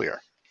 still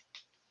clear.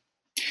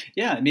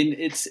 Yeah, I mean,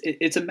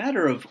 it's a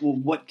matter of, well,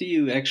 what do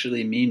you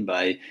actually mean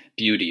by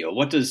beauty, or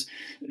what does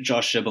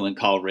Josh Schimmel and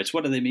Carl Ritz,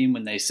 what do they mean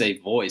when they say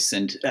voice?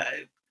 And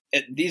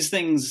these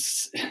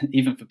things,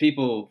 even for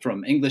people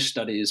from English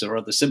studies or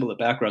other similar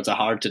backgrounds, are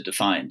hard to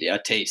define. Yeah,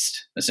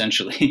 taste,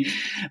 essentially.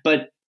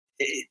 But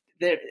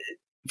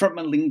from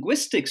a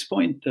linguistics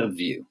point of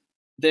view,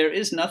 there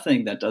is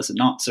nothing that does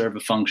not serve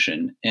a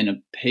function in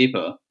a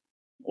paper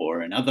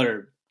or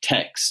another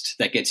text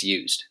that gets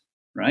used,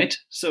 right?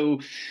 So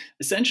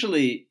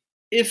essentially,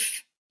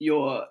 if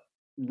you're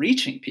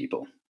reaching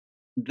people,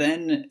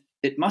 then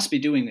it must be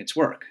doing its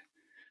work.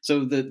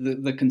 So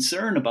the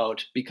concern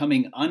about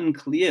becoming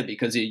unclear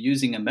because you're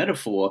using a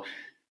metaphor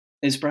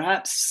is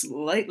perhaps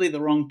slightly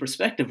the wrong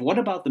perspective. What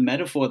about the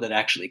metaphor that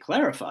actually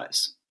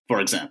clarifies, for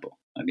example?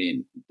 I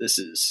mean, this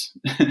is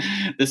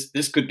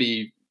this could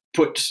be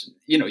put,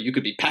 you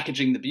could be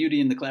packaging the beauty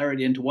and the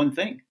clarity into one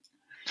thing.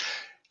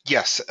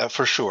 Yes,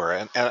 for sure.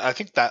 And I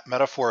think that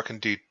metaphor can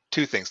do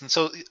two things. And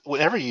so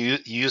whenever you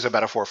use a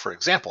metaphor, for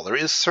example, there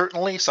is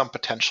certainly some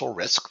potential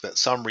risk that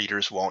some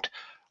readers won't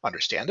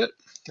understand it.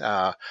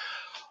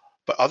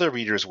 But other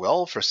readers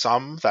will. For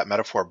some, that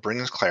metaphor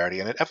brings clarity.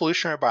 And in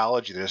evolutionary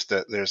biology,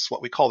 there's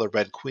what we call the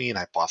Red Queen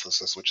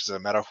hypothesis, which is a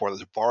metaphor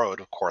that's borrowed,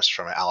 of course,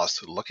 from Alice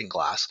Through the Looking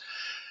Glass.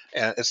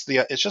 And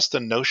it's just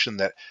the notion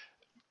that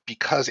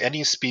because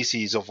any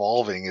species is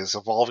evolving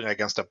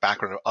against a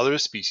background of other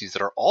species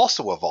that are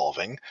also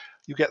evolving,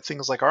 you get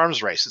things like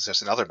arms races.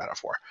 There's another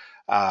metaphor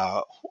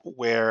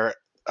where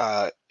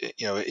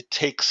it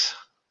takes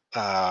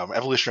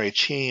evolutionary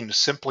change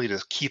simply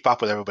to keep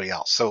up with everybody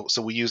else.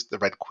 So we use the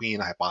Red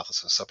Queen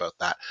hypothesis about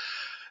that.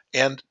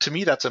 And to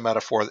me, that's a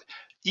metaphor that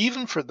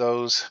even for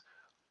those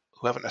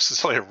who haven't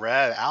necessarily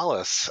read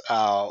Alice,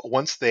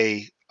 once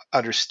they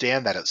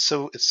understand that it's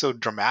so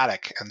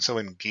dramatic and so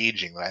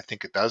engaging, that I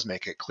think it does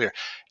make it clear.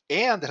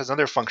 And it has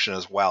another function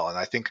as well. And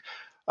I think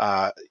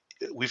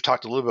we've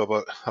talked a little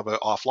bit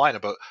about offline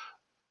about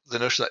the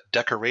notion that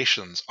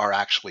decorations are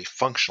actually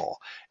functional.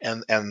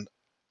 And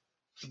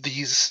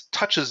these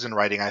touches in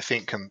writing, I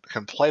think,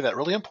 can play that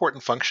really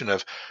important function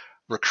of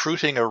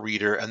recruiting a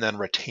reader and then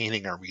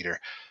retaining a reader.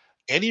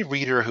 Any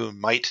reader who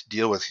might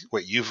deal with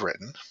what you've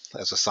written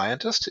as a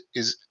scientist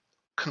is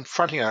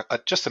confronting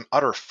just an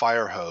utter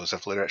fire hose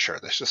of literature.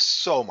 There's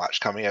just so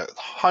much coming out,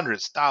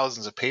 hundreds,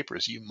 thousands of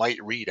papers you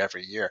might read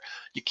every year.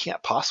 You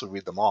can't possibly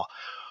read them all.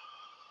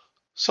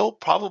 So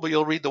probably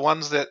you'll read the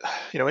ones that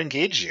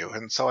engage you.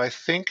 And so I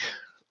think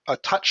a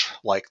touch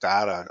like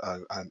that,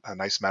 a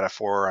nice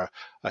metaphor,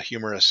 a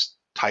humorous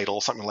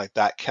title, something like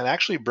that, can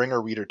actually bring a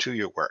reader to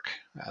your work.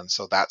 And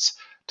so that's,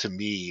 to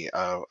me,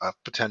 a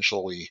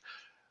potentially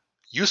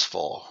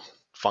useful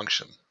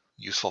function.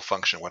 Useful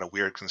function. What a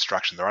weird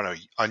construction. There are no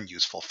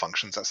unuseful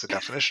functions. That's the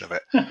definition of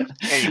it.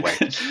 Anyway.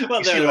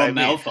 Well, there are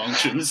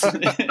malfunctions.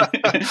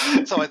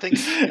 So I think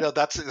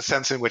that's the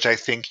sense in which I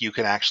think you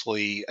can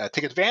actually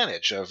take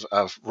advantage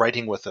of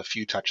writing with a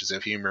few touches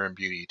of humor and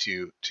beauty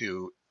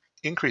to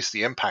increase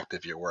the impact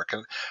of your work.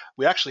 And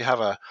we actually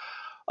I've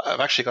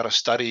actually got a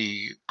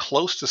study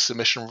close to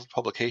submission for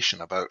publication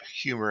about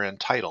humor in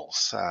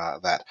titles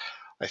that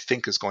I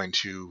think is going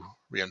to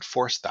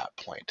reinforce that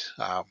point.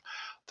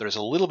 There's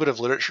a little bit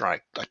of literature, I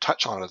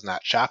touch on it in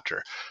that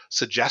chapter,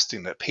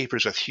 suggesting that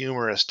papers with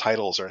humorous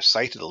titles are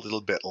cited a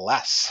little bit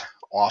less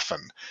often.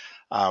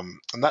 And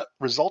that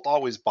result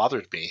always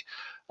bothered me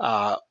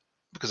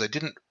because I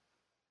didn't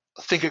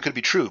think it could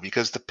be true,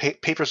 because the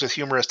papers with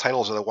humorous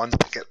titles are the ones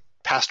that get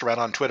passed around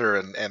on Twitter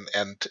and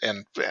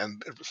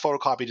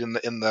photocopied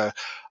in the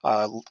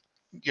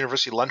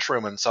university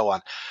lunchroom and so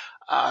on.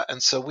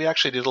 And so we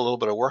actually did a little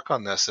bit of work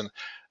on this.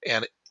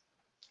 And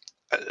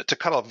to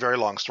cut a very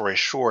long story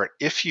short,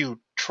 if you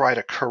try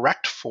to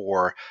correct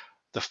for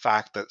the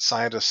fact that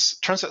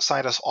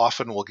scientists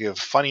often will give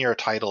funnier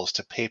titles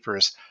to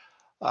papers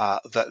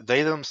that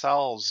they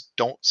themselves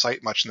don't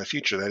cite much in the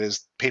future. That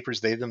is,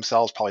 papers they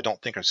themselves probably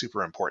don't think are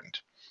super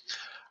important.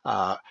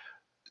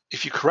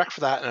 If you correct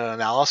for that in an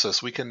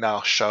analysis, we can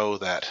now show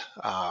that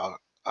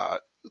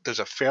there's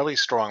a fairly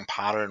strong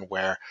pattern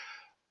where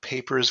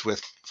papers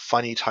with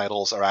funny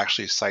titles are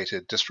actually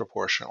cited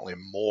disproportionately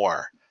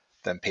more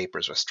than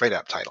papers with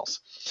straight-up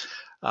titles.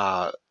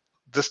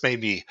 This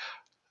made me,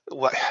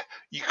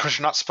 because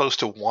you're not supposed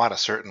to want a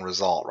certain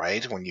result,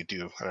 right, when you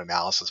do an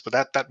analysis,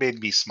 but that made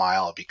me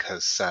smile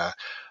because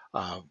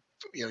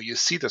you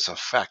see this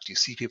effect. You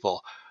see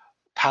people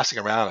passing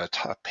around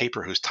a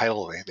paper whose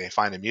title they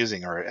find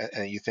amusing,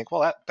 and you think,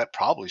 well, that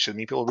probably should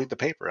mean people read the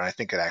paper, and I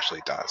think it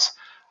actually does.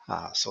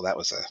 So that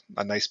was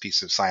a nice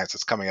piece of science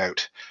that's coming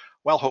out,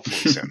 well, hopefully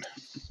soon.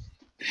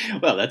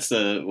 Well, that's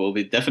we'll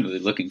be definitely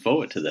looking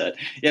forward to that.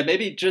 Yeah,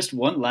 maybe just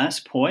one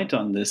last point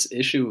on this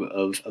issue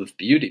of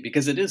beauty,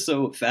 because it is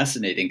so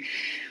fascinating.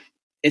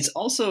 It's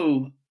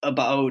also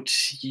about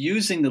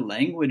using the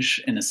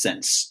language in a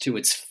sense to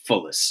its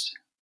fullest.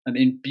 I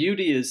mean,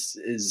 beauty is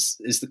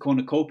the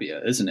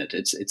cornucopia, isn't it?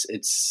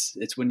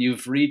 It's when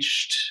you've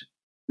reached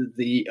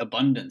the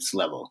abundance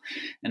level,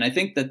 and I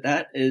think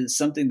that is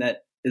something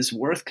that is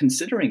worth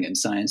considering in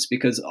science,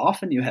 because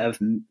often you have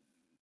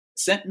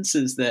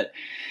sentences that.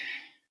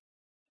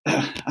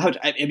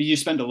 I mean, you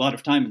spend a lot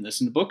of time in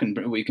this in the book,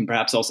 and we can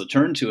perhaps also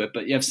turn to it,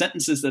 but you have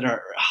sentences that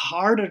are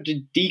harder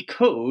to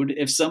decode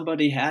if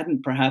somebody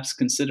hadn't perhaps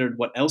considered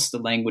what else the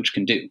language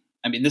can do.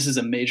 I mean, this is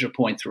a major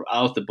point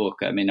throughout the book.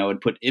 I mean, I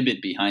would put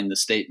Ibid behind the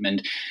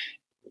statement,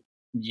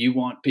 you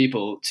want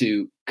people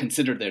to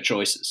consider their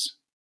choices.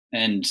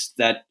 And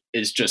that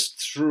is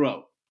just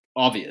throughout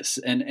obvious.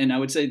 And I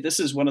would say this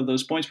is one of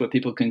those points where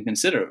people can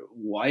consider,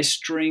 why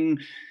string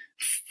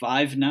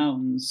 5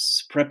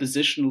 nouns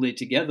prepositionally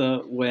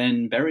together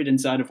when buried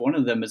inside of one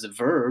of them is a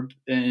verb,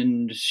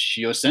 and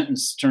your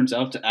sentence turns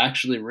out to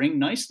actually ring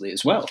nicely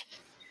as well.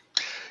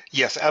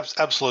 Yes,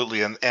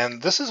 absolutely.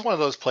 And this is one of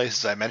those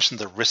places I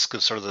mentioned the risk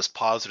of sort of this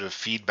positive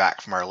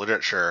feedback from our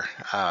literature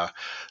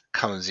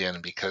comes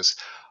in, because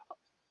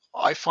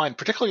I find,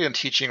 particularly in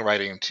teaching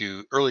writing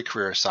to early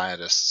career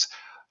scientists,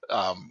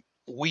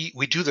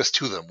 we do this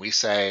to them. We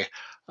say,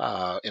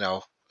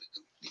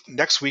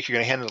 next week you're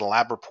going to hand in a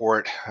lab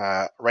report,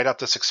 write out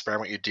this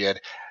experiment you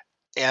did,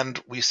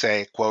 and we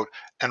say, quote,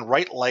 and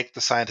write like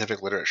the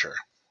scientific literature,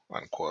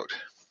 unquote.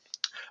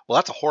 Well,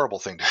 that's a horrible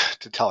thing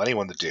to tell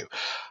anyone to do,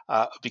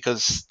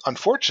 because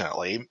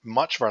unfortunately,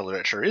 much of our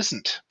literature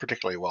isn't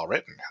particularly well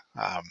written.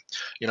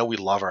 We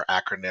love our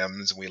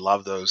acronyms, and we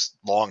love those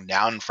long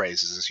noun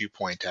phrases, as you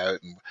point out,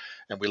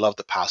 and we love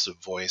the passive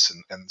voice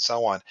and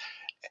so on.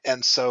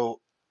 And so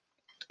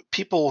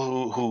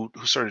people who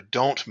sort of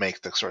don't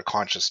make the sort of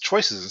conscious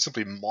choices and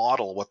simply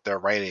model what they're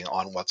writing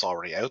on what's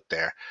already out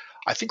there,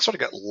 I think sort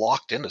of get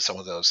locked into some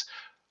of those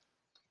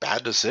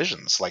bad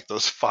decisions, like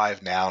those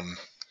 5 noun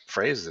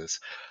phrases.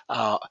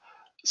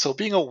 So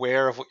being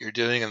aware of what you're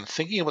doing and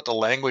thinking about the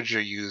language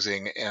you're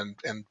using, and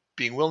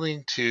being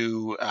willing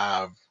to,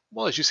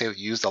 as you say,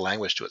 use the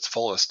language to its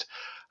fullest,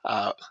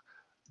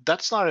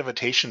 that's not an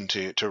invitation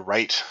to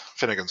write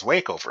Finnegan's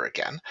Wake over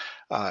again.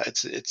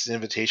 It's an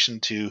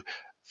invitation to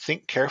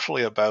think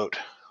carefully about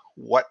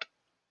what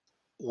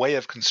way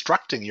of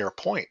constructing your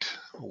point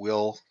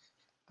will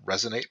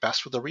resonate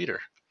best with the reader.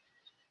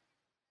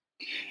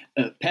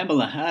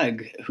 Pamela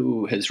Hagg,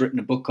 who has written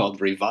a book called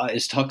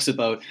Revised, talks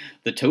about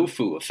the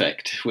tofu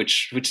effect,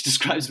 which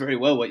describes very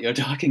well what you're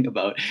talking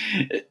about.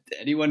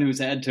 Anyone who's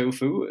had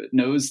tofu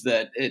knows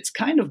that it's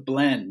kind of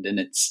bland and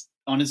it's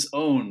on its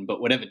own,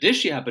 but whatever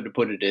dish you happen to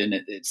put it in,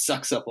 it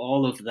sucks up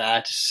all of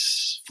that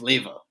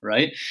flavor,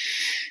 right?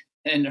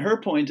 And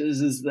her point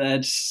is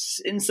that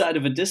inside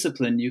of a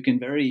discipline, you can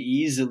very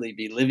easily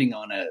be living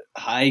on a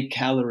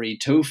high-calorie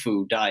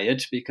tofu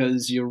diet,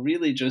 because you're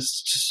really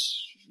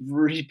just,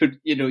 your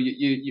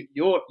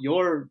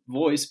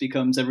voice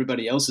becomes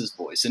everybody else's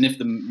voice. And if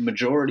the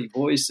majority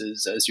voice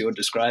is, as you're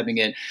describing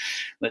it,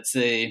 let's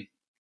say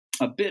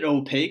a bit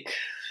opaque,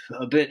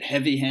 a bit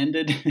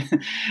heavy-handed,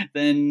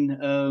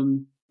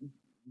 then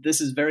this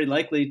is very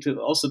likely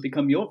to also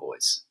become your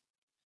voice.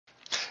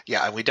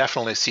 Yeah, we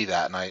definitely see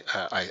that, and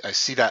I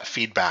see that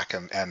feedback,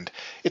 and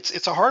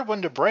it's a hard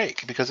one to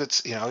break, because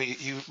it's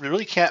you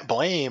really can't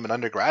blame an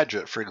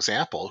undergraduate, for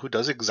example, who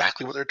does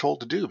exactly what they're told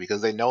to do,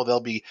 because they know they'll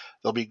be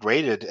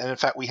graded. And in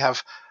fact, we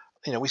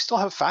still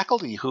have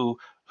faculty who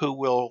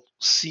will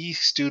see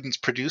students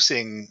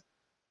producing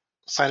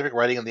scientific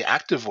writing in the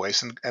active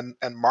voice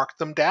and mark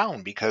them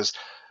down, because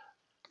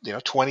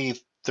 20,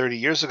 30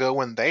 years ago,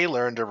 when they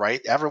learned to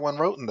write, everyone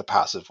wrote in the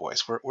passive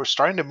voice. We're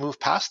starting to move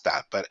past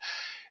that, but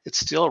it's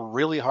still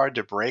really hard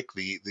to break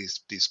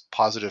these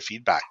positive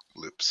feedback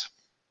loops.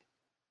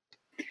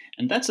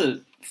 And that's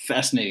a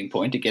fascinating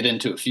point to get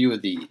into a few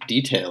of the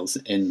details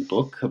in the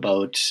book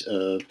about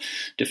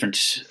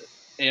different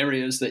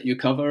areas that you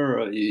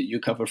cover. You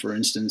cover, for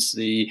instance,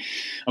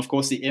 of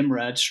course, the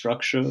IMRAD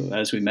structure.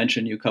 As we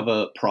mentioned, you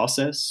cover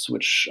process,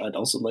 which I'd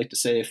also like to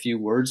say a few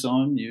words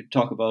on. You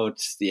talk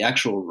about the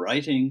actual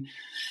writing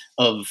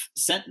of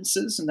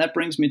sentences, and that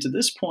brings me to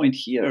this point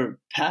here,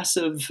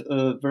 passive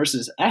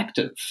versus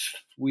active.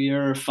 We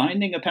are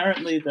finding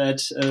apparently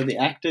that the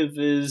active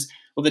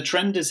the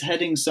trend is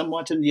heading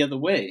somewhat in the other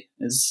way.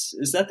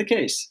 Is that the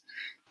case?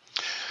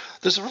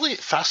 There's a really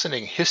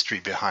fascinating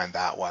history behind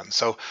that one.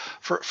 So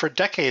for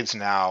decades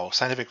now,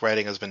 scientific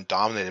writing has been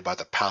dominated by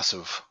the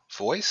passive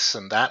voice,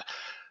 and that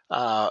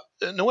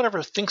no one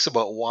ever thinks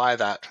about why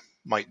that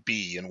might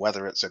be and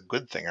whether it's a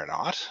good thing or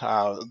not.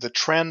 The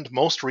trend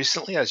most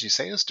recently, as you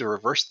say, is to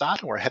reverse that,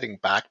 and we're heading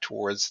back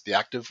towards the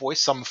active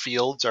voice. Some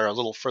fields are a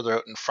little further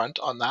out in front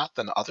on that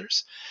than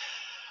others.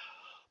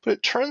 But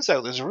it turns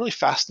out there's a really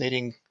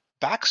fascinating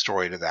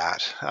backstory to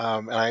that,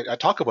 and I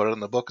talk about it in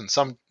the book in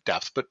some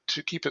depth, but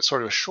to keep it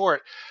sort of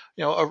short,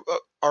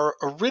 our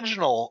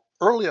original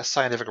earliest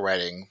scientific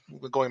writing,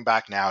 going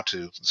back now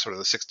to sort of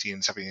the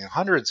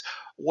 1700s,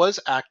 was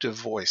active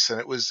voice,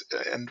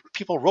 and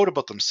people wrote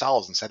about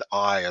themselves and said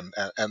I,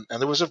 and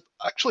there was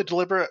actually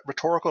deliberate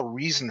rhetorical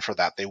reason for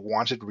that. They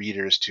wanted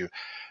readers to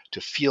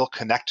feel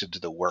connected to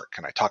the work,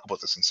 and I talk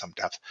about this in some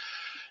depth.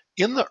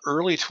 In the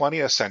early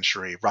 20th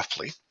century,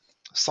 roughly,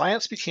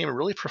 science became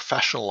really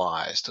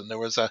professionalized, and there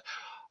was a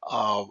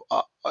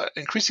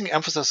increasing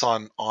emphasis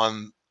on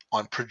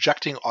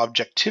projecting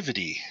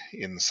objectivity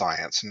in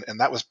science, and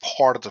that was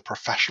part of the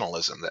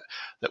professionalism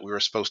that we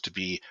were supposed to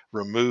be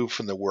removed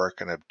from the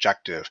work and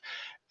objective.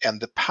 And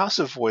the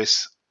passive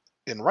voice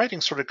in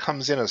writing sort of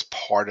comes in as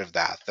part of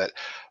that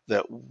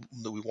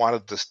we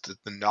wanted the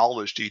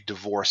knowledge to be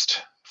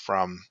divorced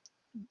from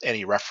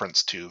any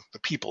reference to the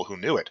people who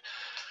knew it.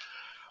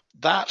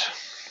 That,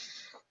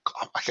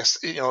 I guess,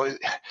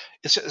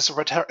 it's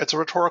a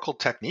rhetorical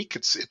technique.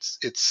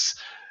 It's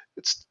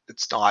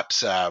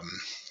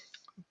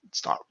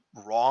not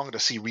wrong to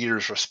see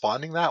readers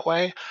responding that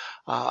way,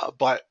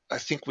 but I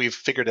think we've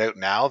figured out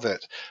now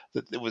that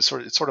it's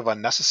sort of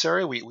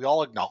unnecessary. We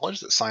all acknowledge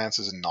that science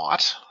is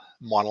not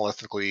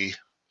monolithically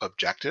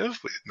objective.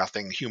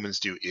 Nothing humans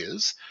do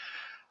is.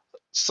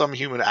 Some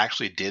human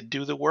actually did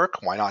do the work.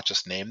 Why not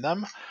just name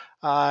them?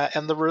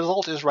 And the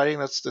result is writing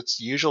that's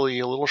usually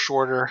a little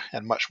shorter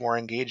and much more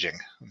engaging.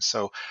 And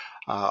so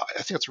I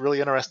think it's really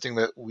interesting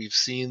that we've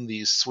seen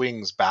these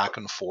swings back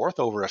and forth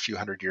over a few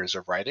hundred years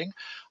of writing.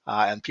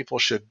 And people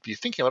should be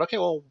thinking about, okay,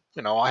 well,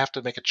 I have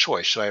to make a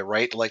choice. Should I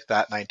write like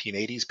that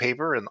 1980s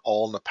paper and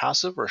all in the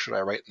passive, or should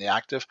I write in the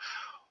active?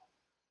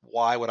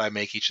 Why would I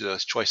make each of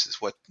those choices?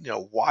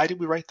 Why did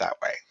we write that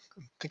way?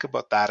 Think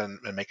about that and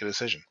make a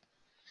decision.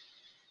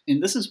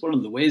 And this is one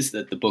of the ways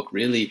that the book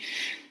really,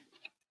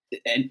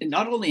 and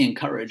not only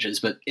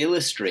encourages, but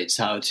illustrates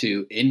how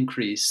to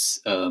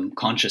increase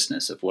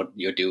consciousness of what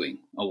you're doing,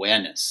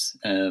 awareness,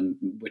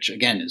 which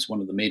again is one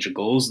of the major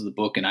goals of the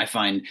book. And I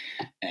find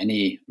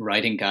any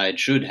writing guide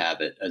should have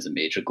it as a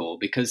major goal,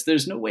 because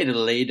there's no way to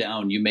lay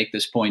down, you make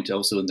this point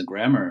also in the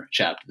grammar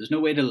chapter, there's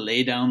no way to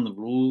lay down the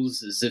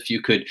rules as if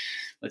you could,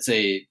 let's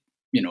say,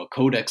 a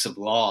codex of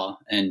law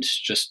and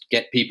just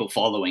get people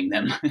following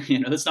them.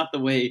 That's not the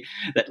way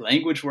that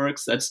language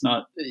works.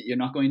 You're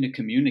not going to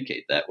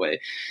communicate that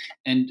way.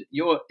 And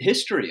your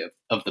history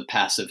of the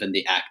passive and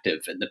the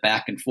active and the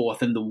back and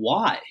forth and the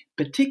why,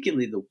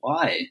 particularly the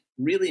why,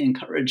 really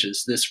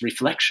encourages this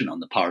reflection on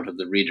the part of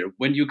the reader.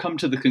 When you come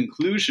to the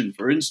conclusion,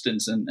 for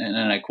instance, and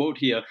I quote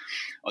here,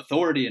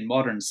 authority in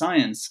modern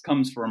science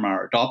comes from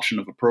our adoption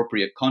of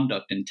appropriate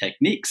conduct and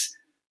techniques,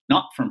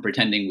 not from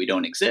pretending we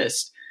don't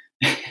exist.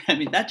 I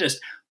mean, that just,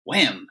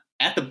 wham,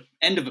 at the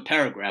end of a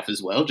paragraph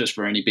as well, just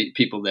for any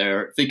people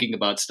there thinking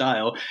about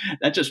style,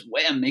 that just,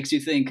 wham, makes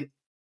you think,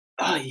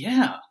 oh,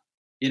 yeah.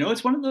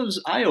 It's one of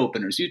those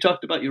eye-openers. You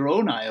talked about your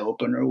own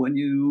eye-opener when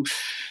you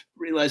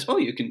realize, oh,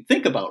 you can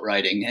think about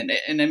writing.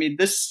 And I mean,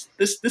 this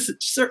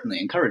certainly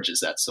encourages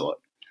that sort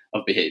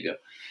of behavior.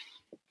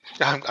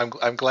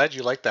 I'm glad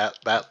you like that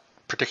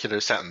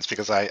particular sentence,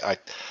 because I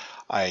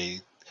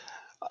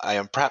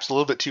am perhaps a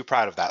little bit too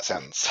proud of that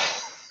sentence.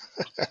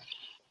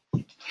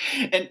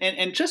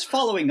 And just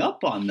following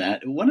up on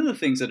that, one of the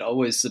things that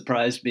always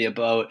surprised me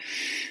about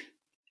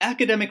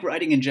academic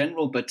writing in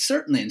general, but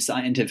certainly in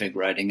scientific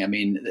writing, I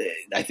mean,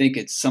 I think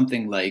it's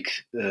something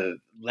like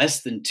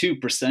less than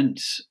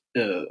 2%,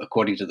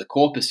 according to the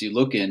corpus you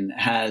look in,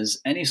 has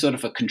any sort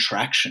of a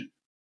contraction.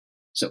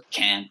 So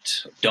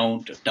can't, or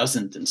don't, or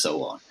doesn't, and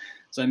so on.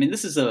 So, I mean,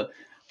 this is a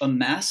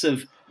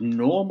massive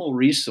normal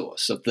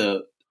resource of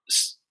the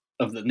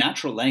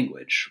natural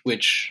language,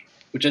 which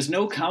has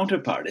no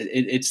counterpart.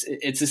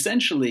 It's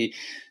essentially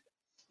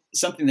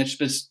something that's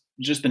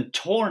just been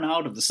torn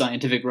out of the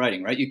scientific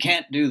writing, right? You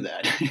can't do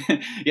that.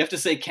 You have to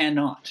say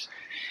cannot.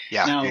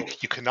 Yeah, now,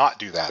 you cannot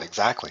do that,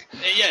 exactly.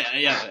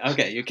 Yeah,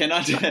 okay, you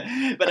cannot do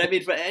that. But I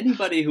mean, for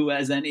anybody who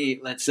has any,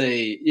 let's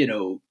say,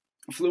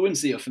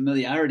 fluency or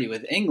familiarity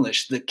with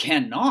English, the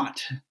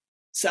cannot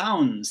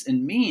sounds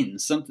and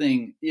means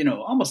something,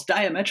 almost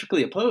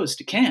diametrically opposed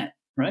to can't,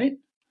 right?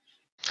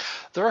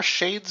 There are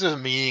shades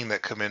of meaning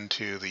that come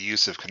into the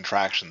use of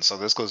contractions. So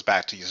this goes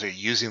back to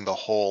using the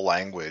whole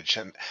language,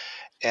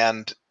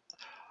 and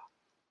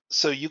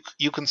so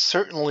you can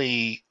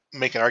certainly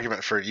make an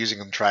argument for using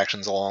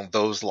contractions along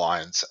those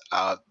lines.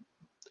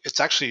 It's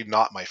actually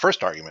not my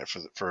first argument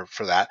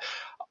for that.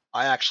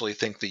 I actually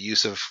think the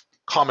use of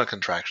common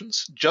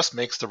contractions just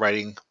makes the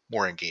writing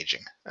more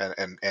engaging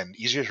and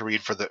easier to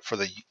read for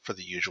the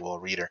usual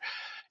reader.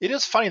 It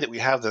is funny that we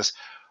have this,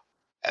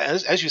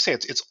 as you say,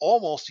 it's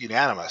almost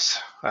unanimous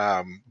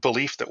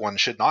belief that one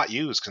should not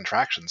use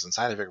contractions in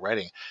scientific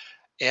writing,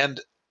 and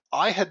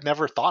I had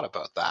never thought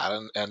about that,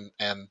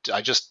 and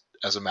I just,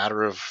 as a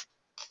matter of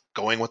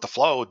going with the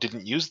flow,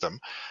 didn't use them.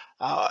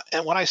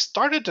 And when I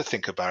started to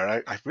think about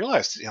it, I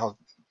realized,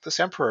 this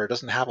emperor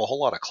doesn't have a whole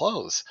lot of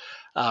clothes.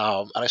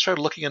 And I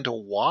started looking into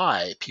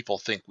why people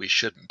think we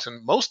shouldn't.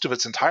 And most of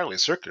it's entirely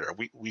circular.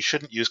 We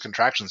shouldn't use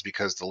contractions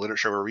because the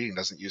literature we're reading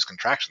doesn't use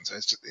contractions.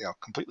 It's just,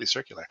 completely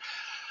circular.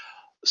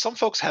 Some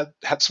folks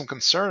had some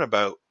concern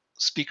about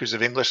speakers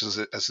of English as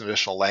an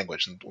additional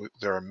language. And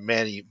there are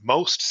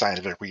most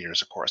scientific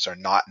readers, of course, are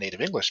not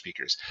native English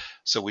speakers.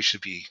 So we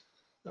should be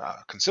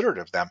considerate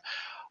of them.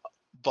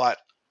 But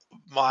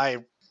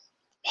my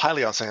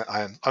highly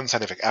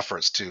unscientific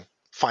efforts to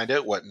find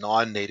out what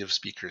non-native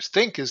speakers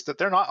think is that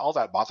they're not all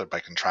that bothered by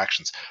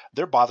contractions.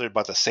 They're bothered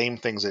by the same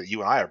things that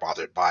you and I are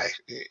bothered by,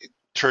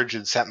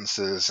 turgid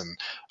sentences and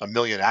a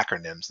million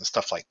acronyms and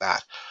stuff like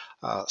that.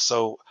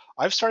 So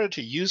I've started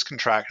to use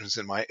contractions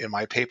in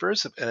my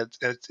papers, and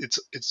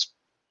it's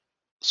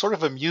sort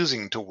of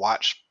amusing to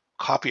watch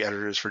copy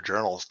editors for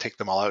journals take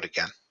them all out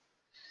again.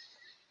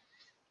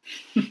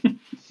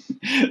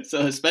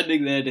 So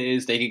spending their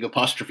days taking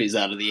apostrophes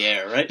out of the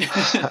air, right?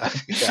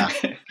 Yeah.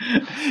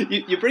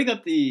 You bring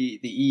up the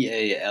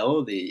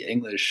EAL, the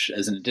English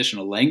as an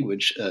additional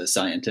language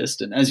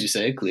scientist, and as you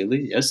say,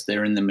 clearly, yes,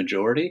 they're in the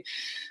majority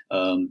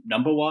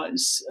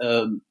number-wise.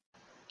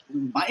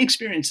 My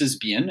experience has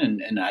been,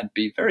 and I'd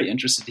be very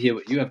interested to hear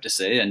what you have to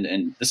say,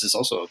 and this is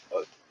also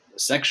a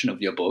section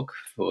of your book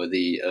for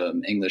the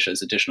English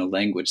as additional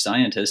language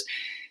scientist,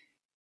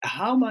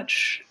 how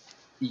much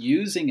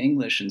using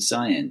English in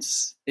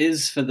science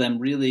is for them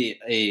really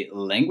a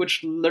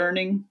language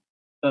learning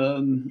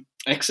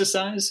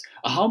exercise,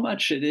 or how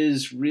much it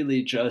is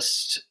really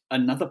just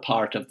another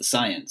part of the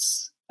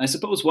science. I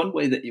suppose one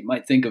way that you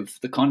might think of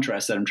the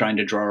contrast that I'm trying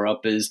to draw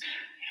up is,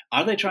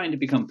 are they trying to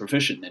become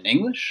proficient in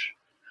English,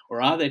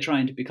 or are they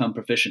trying to become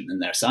proficient in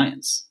their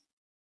science?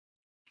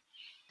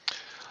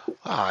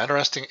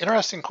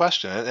 Interesting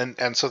question.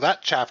 And so that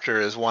chapter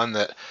is one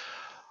that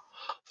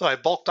I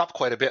bulked up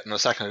quite a bit in the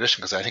second edition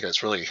because I think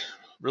it's really,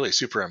 really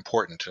super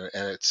important.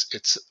 And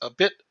it's a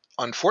bit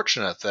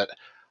unfortunate that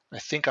I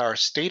think our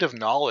state of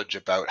knowledge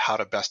about how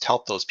to best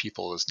help those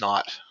people is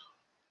not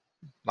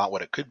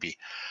what it could be.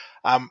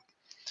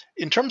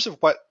 In terms of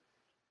what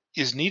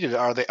is needed,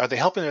 are they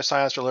helping their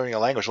science or learning a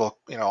language? Well,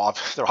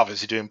 they're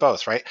obviously doing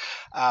both, right?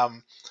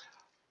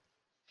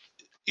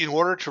 In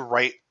order to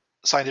write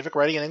scientific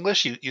writing in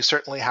English, you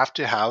certainly have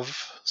to have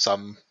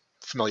some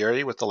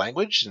familiarity with the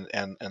language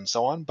and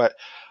so on, but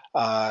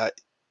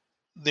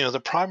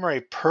the primary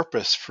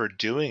purpose for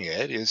doing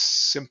it is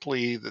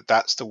simply that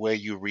that's the way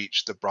you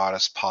reach the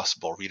broadest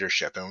possible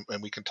readership,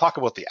 and we can talk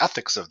about the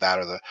ethics of that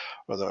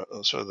or the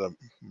sort of the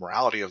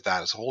morality of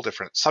that as a whole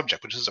different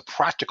subject, which is a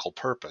practical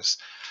purpose.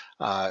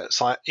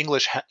 So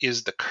English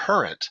is the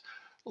current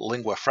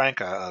lingua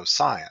franca of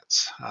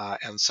science,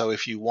 and so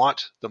if you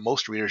want the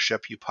most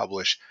readership, you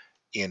publish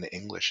in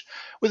English.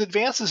 With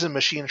advances in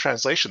machine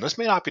translation, this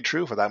may not be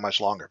true for that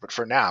much longer, but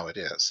for now it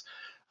is.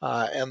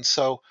 And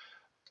so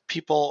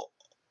people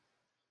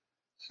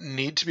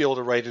need to be able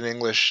to write in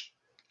English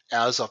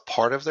as a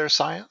part of their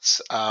science.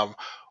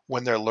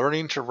 When they're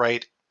learning to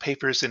write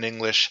papers in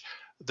English,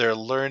 they're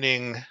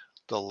learning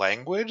the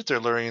language, they're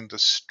learning the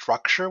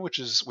structure, which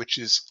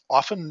is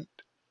often,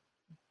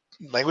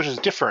 languages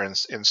differ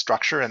in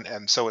structure,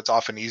 and so it's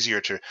often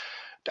easier to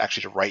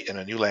write in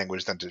a new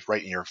language than to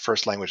write in your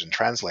first language and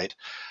translate.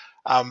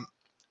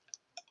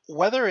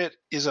 Whether it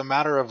is a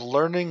matter of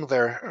learning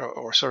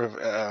or sort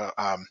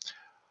of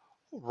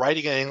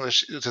writing in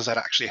English, does that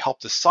actually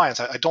help the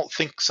science? I don't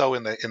think so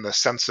in the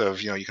sense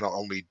of, you can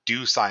only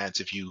do science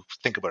if you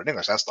think about it in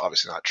English. That's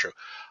obviously not true.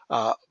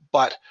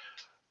 But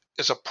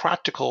as a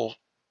practical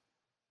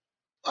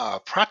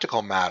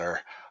matter,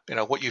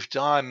 what you've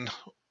done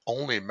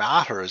only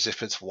matters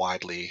if it's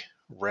widely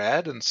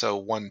read, and so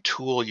one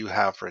tool you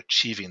have for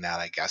achieving that,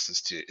 I guess,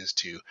 is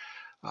to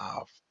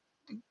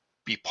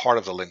be part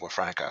of the lingua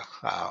franca,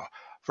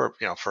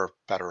 for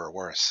better or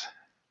worse.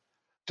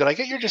 Did I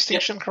get your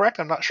distinction correct?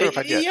 I'm not sure if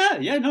I did.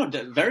 Yeah, no,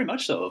 very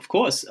much so. Of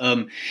course,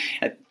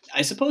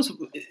 I suppose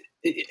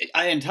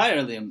I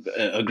entirely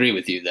agree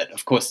with you that,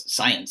 of course,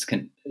 science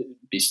can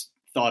be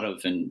thought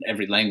of in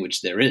every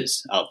language there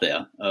is out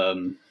there.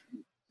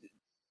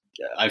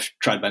 I've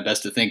tried my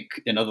best to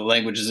think in other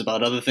languages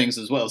about other things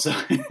as well. So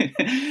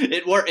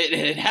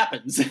it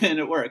happens and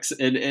it works.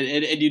 And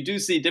you do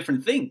see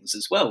different things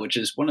as well, which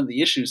is one of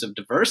the issues of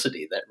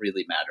diversity that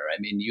really matter. I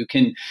mean, you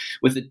can,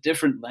 with a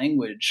different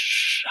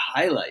language,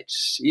 highlight,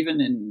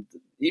 even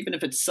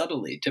if it's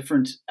subtly,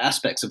 different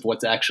aspects of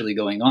what's actually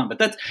going on.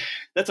 But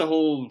that's a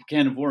whole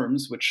can of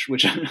worms,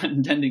 which I'm not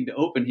intending to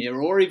open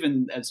here, or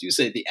even, as you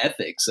say, the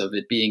ethics of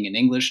it being in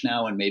English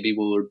now and maybe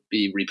will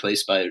be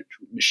replaced by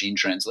machine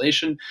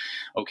translation.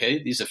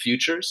 Okay, these are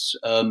futures.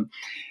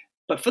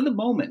 But for the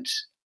moment,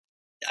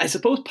 I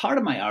suppose part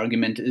of my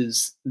argument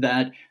is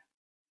that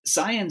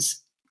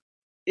science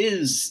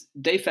is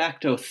de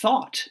facto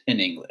thought in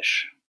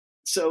English.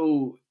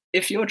 So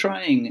if you're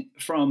trying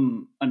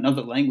from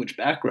another language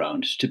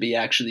background to be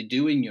actually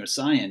doing your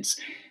science,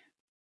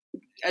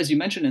 as you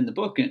mentioned in the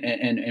book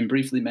and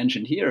briefly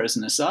mentioned here as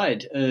an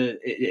aside,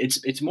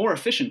 it's more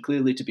efficient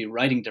clearly to be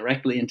writing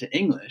directly into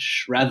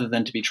English rather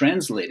than to be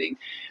translating.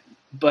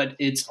 But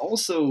it's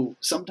also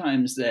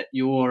sometimes that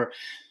your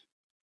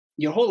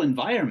whole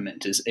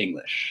environment is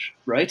English,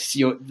 right?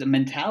 The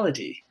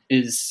mentality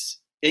is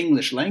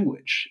English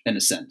language in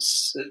a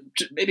sense.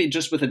 Maybe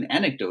just with an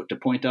anecdote to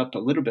point up a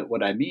little bit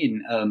what I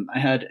mean. I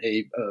had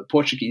a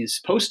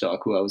Portuguese postdoc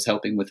who I was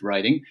helping with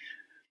writing,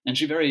 and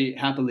she very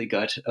happily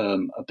got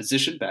a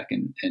position back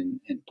in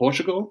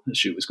Portugal.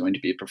 She was going to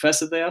be a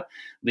professor there,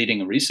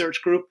 leading a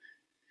research group.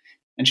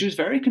 And she was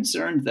very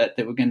concerned that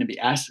they were going to be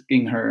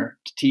asking her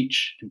to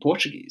teach in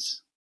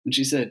Portuguese. And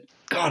she said,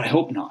 God, I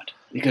hope not,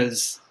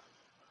 because,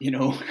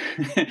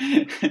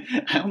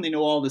 I only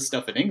know all this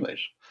stuff in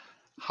English.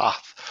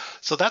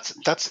 So that's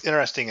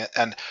interesting,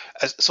 and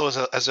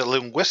as a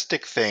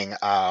linguistic thing,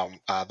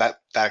 that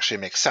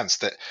actually makes sense.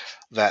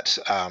 That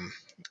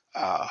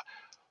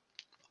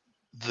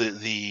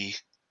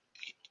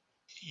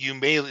you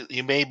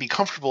may be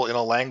comfortable in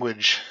a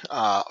language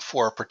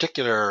for a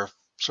particular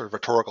sort of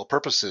rhetorical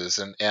purposes,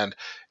 and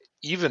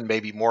even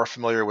maybe more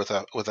familiar with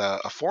a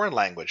foreign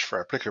language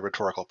for a particular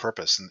rhetorical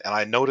purpose. And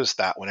I notice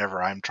that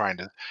whenever I'm trying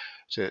to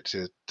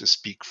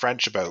speak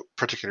French about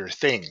particular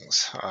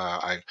things,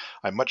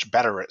 I'm much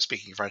better at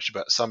speaking French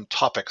about some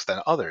topics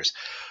than others.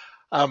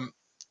 I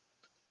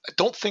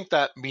don't think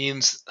that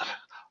means.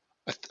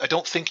 I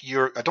don't think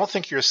you're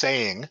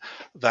saying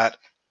that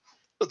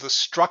the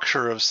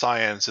structure of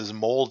science is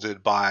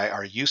molded by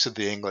our use of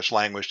the English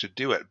language to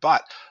do it,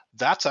 but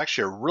that's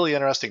actually a really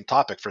interesting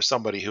topic for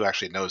somebody who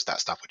actually knows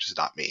that stuff, which is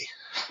not me.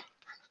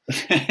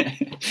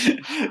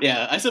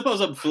 Yeah, I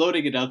suppose I'm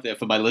floating it out there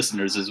for my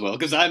listeners as well,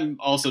 because I'm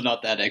also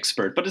not that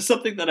expert, but it's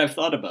something that I've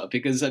thought about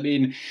because, I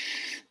mean,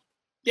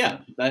 yeah,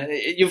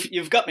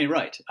 you've got me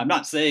right. I'm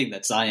not saying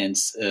that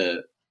science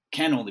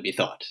can only be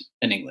thought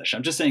in English.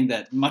 I'm just saying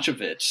that much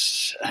of it,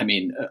 I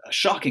mean, a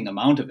shocking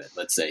amount of it,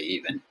 let's say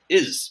even,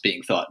 is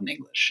being thought in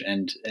English,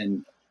 and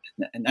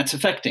that's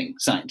affecting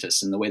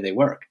scientists and the way they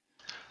work.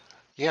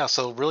 Yeah,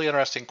 so really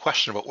interesting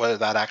question about whether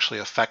that actually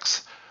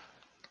affects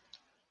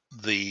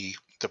the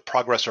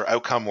progress or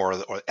outcome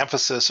or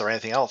emphasis or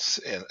anything else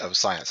of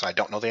science. I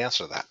don't know the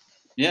answer to that.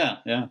 Yeah.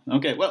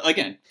 Okay. Well,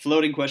 again,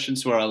 floating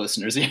questions for our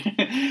listeners here.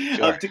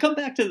 Sure. To come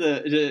back to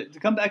the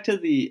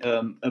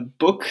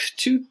book,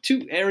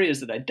 two areas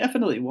that I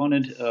definitely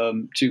wanted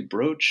to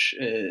broach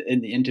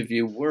in the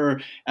interview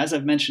were, as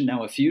I've mentioned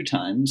now a few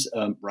times,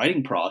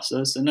 writing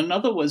process, and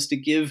another was to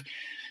give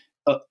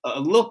a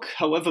look,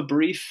 however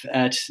brief,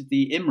 at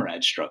the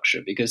IMRAD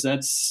structure, because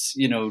that's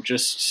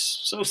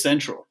just so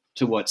central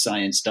to what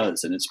science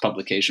does in its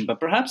publication. But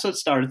perhaps let's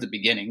start at the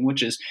beginning,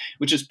 which is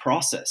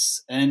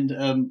process.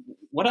 And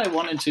what I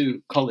wanted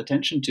to call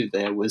attention to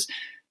there was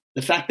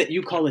the fact that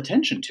you call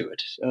attention to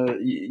it.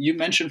 You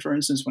mentioned, for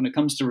instance, when it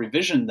comes to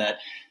revision, that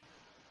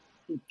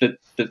the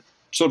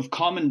sort of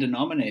common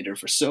denominator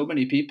for so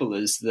many people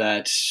is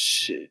that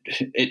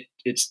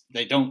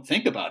they don't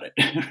think about it,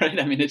 right?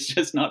 I mean, it's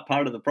just not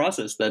part of the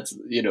process that's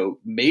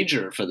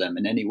major for them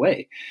in any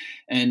way.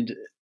 And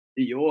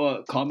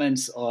your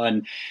comments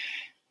on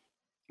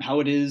how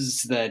it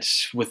is that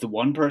with the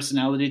one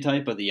personality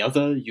type or the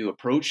other, you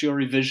approach your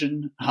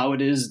revision, how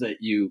it is that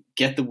you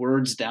get the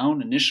words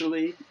down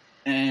initially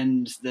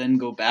and then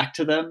go back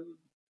to them,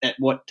 at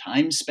what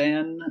time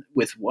span,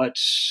 with what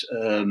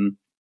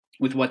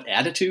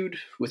attitude,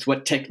 with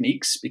what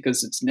techniques,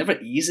 because it's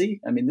never easy.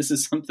 I mean, this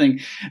is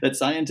something that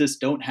scientists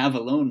don't have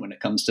alone when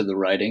it comes to the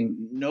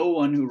writing. No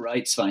one who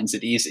writes finds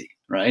it easy,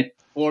 right?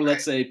 Or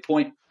let's say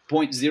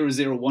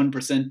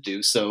 0.001%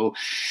 do, so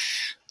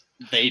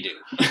they do,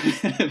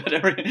 but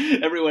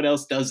everyone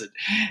else doesn't.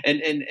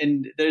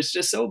 And there's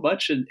just so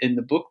much in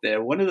the book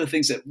there. One of the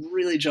things that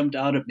really jumped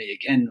out at me,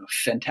 again,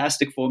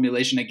 fantastic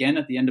formulation, again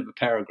at the end of a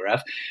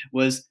paragraph,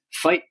 was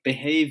fight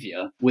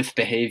behavior with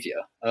behavior.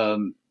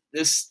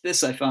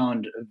 This I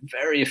found a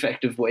very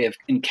effective way of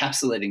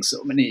encapsulating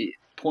so many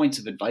points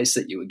of advice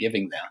that you were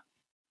giving there.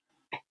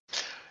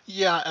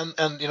 Yeah,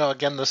 and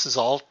again, this is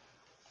all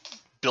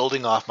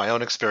building off my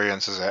own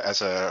experience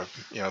as a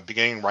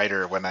beginning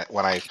writer when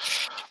I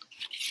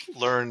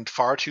learned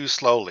far too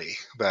slowly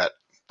that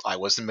I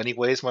was in many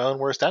ways my own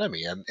worst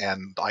enemy,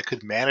 and I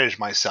could manage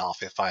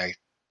myself if I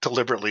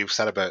deliberately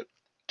set about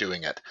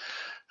doing it.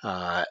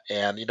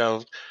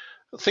 And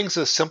things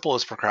as simple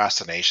as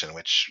procrastination,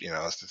 which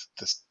is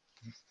this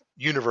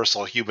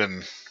universal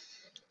human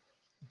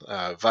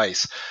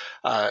vice,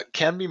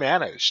 can be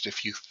managed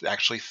if you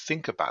actually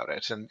think about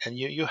it. And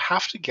you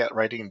have to get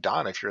writing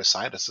done if you're a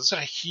scientist. It's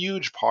a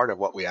huge part of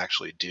what we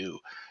actually do. You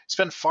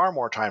spend far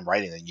more time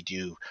writing than you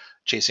do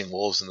chasing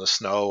wolves in the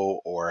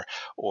snow or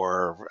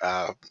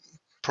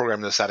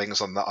programming the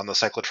settings on the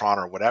cyclotron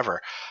or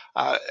whatever.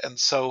 And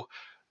so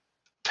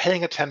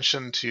paying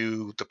attention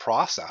to the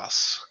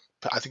process,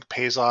 I think,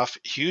 pays off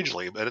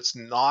hugely, but it's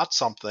not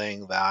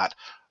something that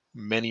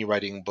many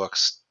writing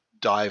books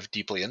dive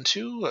deeply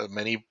into.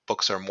 Many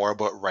books are more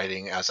about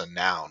writing as a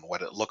noun,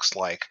 what it looks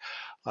like,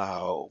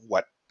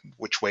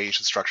 which way you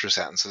should structure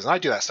sentences. And I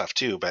do that stuff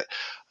too, but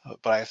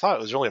I thought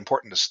it was really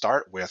important to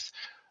start with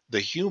the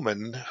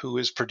human who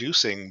is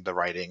producing the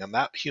writing, and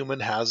that human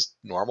has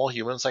normal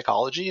human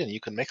psychology, and you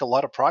can make a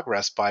lot of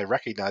progress by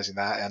recognizing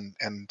that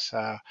and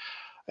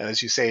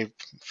as you say,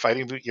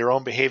 fighting your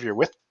own behavior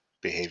with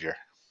behavior.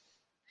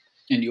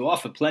 And you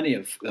offer plenty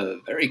of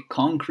very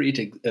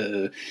concrete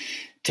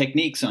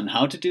techniques on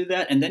how to do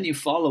that. And then you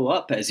follow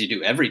up, as you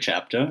do every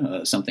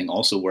chapter, something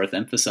also worth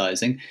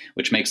emphasizing,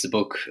 which makes the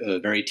book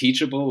very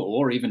teachable,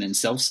 or even in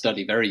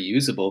self-study, very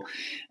usable,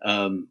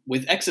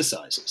 with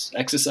exercises.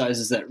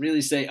 Exercises that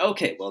really say,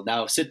 okay, well,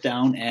 now sit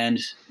down and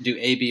do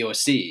A, B, or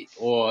C,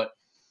 or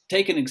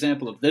take an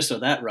example of this or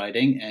that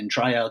writing and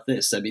try out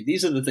this. I mean,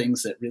 these are the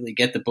things that really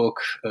get the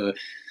book,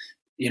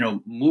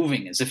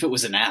 moving as if it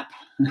was an app.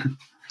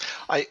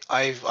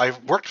 I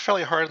worked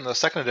fairly hard in the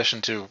second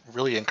edition to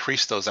really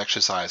increase those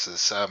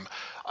exercises.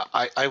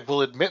 I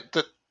will admit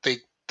that they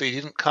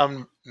didn't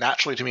come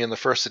naturally to me in the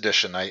first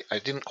edition. I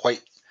didn't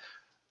quite.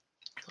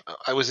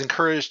 I was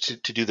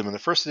encouraged to do them in the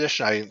first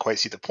edition. I didn't quite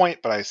see the point,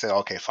 but I said,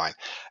 okay, fine.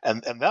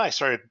 And then I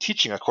started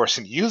teaching a course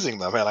and using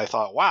them, and I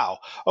thought, wow,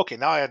 okay,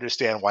 now I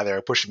understand why they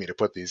were pushing me to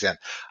put these in.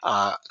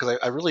 Because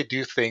I really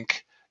do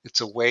think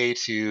it's a way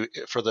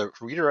for the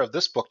reader of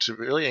this book to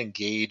really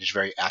engage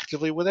very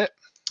actively with it.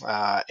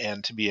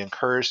 And to be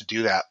encouraged to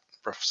do that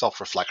for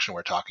self-reflection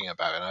we're talking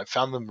about. And I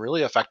found them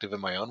really effective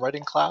in my own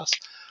writing class.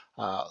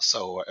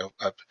 So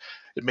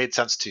it made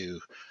sense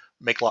to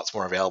make lots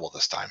more available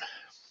this time.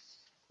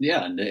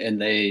 Yeah,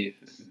 and they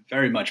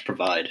very much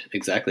provide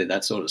exactly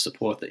that sort of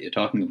support that you're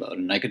talking about.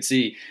 And I could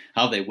see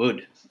how they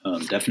would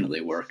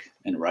definitely work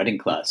in a writing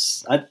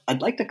class.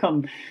 I'd like to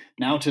come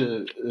now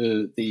to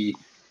the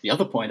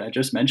other point I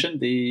just mentioned,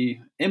 the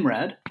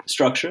IMRAD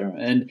structure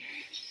and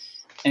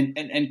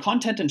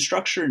content and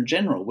structure in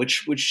general,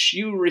 which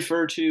you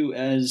refer to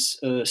as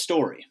a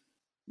story,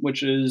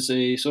 which is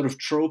a sort of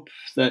trope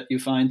that you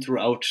find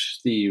throughout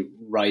the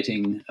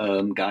writing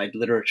guide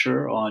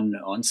literature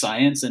on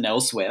science and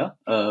elsewhere.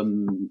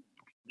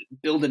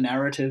 Build a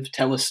narrative,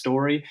 tell a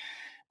story.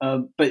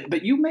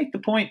 But you make the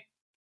point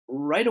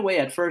right away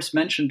at first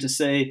mention to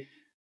say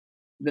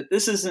that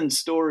this isn't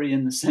story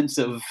in the sense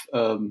of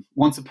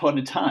once upon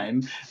a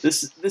time.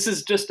 This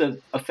is just a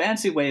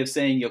fancy way of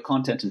saying your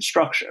content and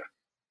structure.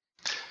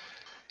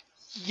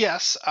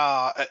 Yes.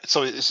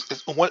 So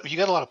you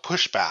get a lot of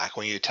pushback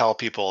when you tell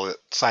people that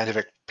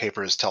scientific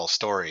papers tell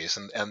stories,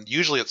 and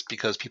usually it's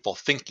because people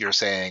think you're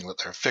saying that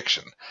they're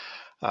fiction.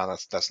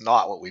 That's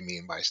not what we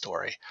mean by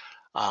story.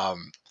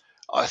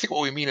 I think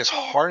what we mean is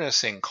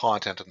harnessing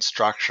content and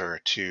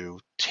structure to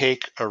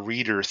take a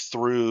reader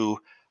through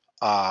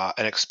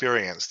an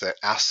experience that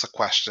asks a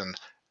question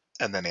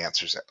and then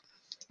answers it,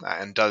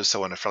 and does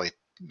so in a fairly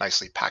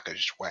nicely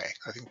packaged way.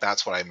 I think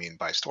that's what I mean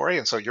by story.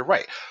 And so you're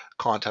right,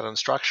 content and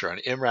structure.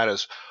 And IMRAD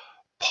is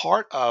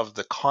part of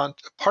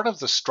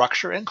the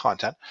structure and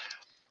content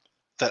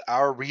that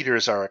our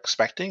readers are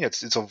expecting.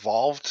 It's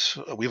evolved.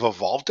 We've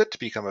evolved it to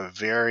become a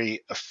very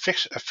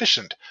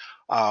efficient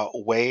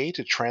way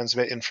to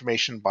transmit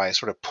information by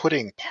sort of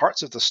putting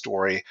parts of the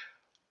story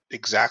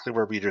exactly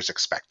where readers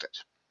expect it.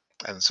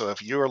 And so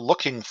if you're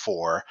looking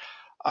for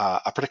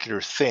a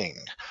particular thing,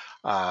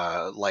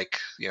 like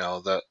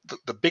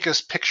the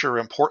biggest picture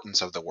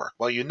importance of the work,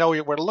 well, you know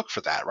where to look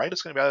for that, right?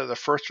 It's going to be either the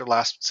first or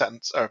last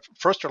sentence, or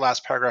first or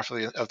last paragraph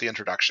of the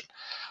introduction.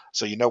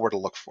 So you know where to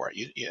look for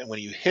it. When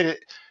you hit it,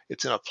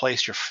 it's in a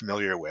place you're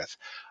familiar with.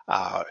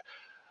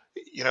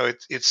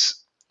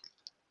 It's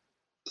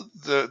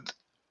the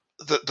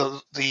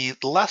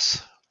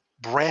less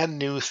brand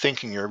new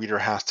thinking your reader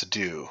has to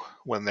do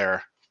when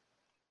they're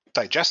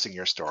digesting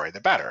your story,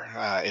 the better.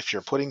 If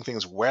you're putting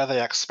things where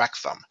they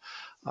expect them,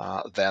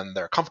 then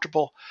they're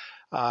comfortable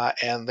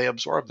and they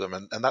absorb them.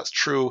 And that's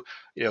true,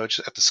 just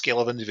at the scale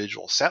of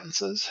individual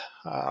sentences.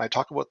 I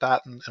talk about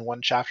that in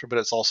one chapter, but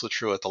it's also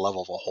true at the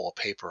level of a whole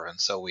paper. And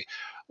so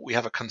we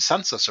have a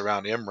consensus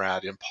around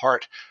IMRAD in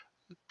part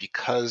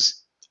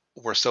because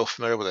we're so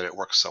familiar with it. It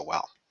works so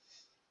well.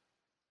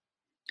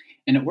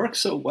 And it works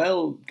so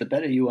well, the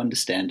better you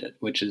understand it,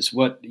 which is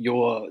what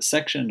your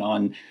section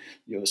on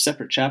your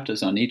separate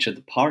chapters on each of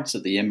the parts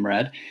of the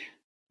IMRAD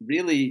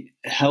really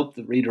help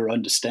the reader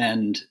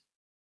understand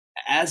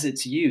as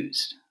it's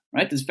used,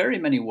 right? There's very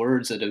many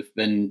words that have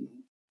been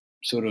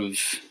sort of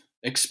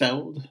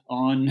expelled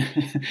on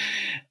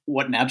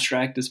what an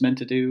abstract is meant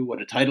to do,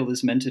 what a title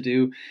is meant to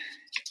do.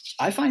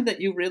 I find that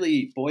you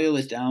really boil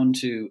it down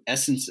to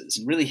essences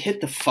and really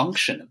hit the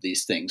function of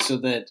these things so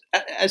that,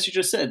 as you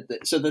just said,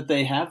 so that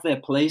they have their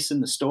place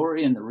in the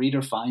story and the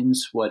reader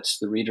finds what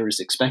the reader is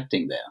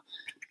expecting there.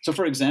 So,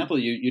 for example,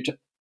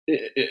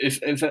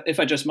 if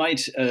I just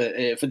might,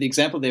 for the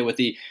example there with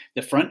the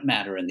front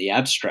matter and the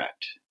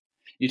abstract,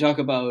 you talk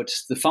about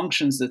the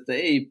functions that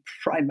they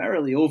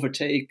primarily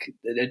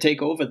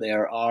take over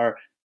there are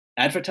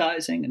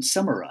advertising and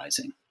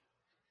summarizing.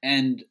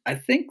 And I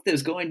think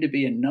there's going to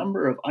be a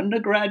number of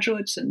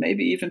undergraduates and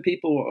maybe even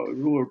people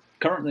who are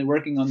currently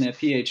working on their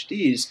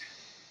PhDs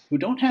who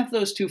don't have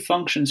those two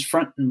functions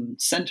front and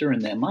center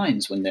in their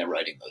minds when they're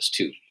writing those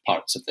two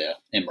parts of their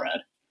IMRAD.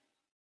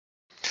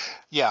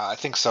 Yeah, I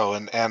think so.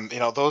 And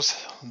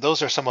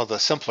those are some of the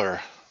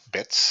simpler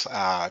bits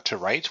to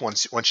write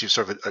once you've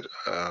sort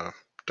of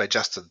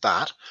digested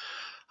that.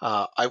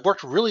 I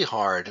worked really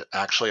hard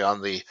actually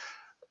on the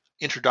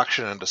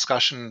introduction and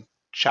discussion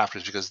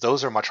chapters because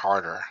those are much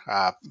harder.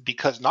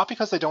 Not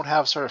because they don't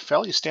have sort of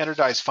fairly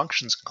standardized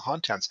functions and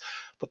contents,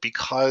 but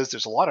because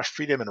there's a lot of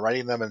freedom in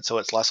writing them, and so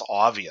it's less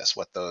obvious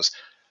what those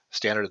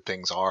standard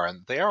things are.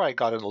 And there I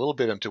got in a little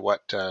bit into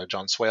what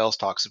John Swales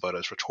talks about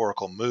as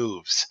rhetorical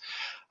moves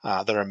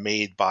that are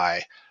made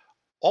by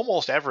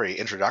almost every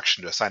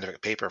introduction to a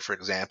scientific paper, for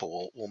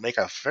example, will make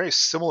a very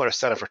similar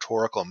set of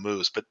rhetorical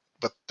moves, but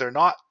they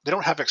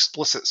don't have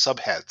explicit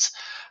subheads.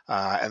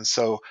 And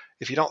so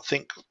if you don't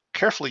think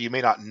carefully, you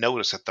may not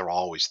notice that they're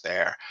always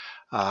there.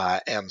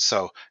 And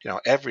so,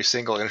 every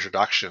single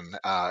introduction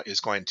is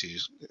going to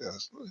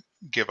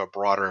give a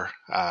broader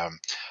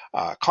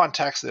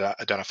context,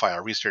 identify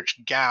a research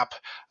gap,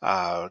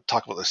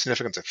 talk about the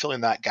significance of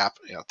filling that gap,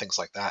 things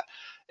like that.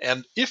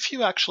 And if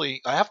you I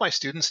have my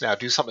students now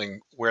do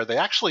something where they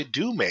actually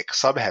do make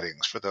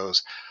subheadings for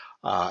those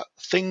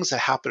things that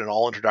happen in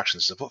all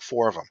introductions. So put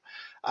 4 of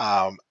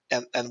them.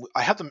 And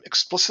I have them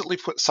explicitly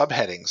put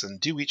subheadings and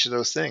do each of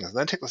those things, and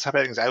then take the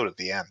subheadings out at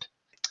the end.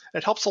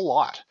 It helps a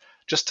lot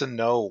just to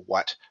know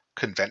what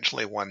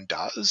conventionally one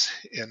does,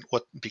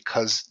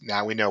 because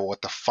now we know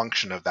what the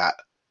function of that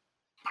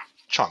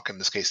chunk, in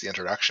this case the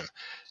introduction,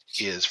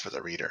 is for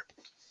the reader.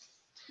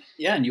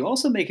 Yeah, and you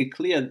also make it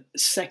clear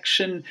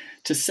section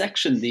to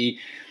section the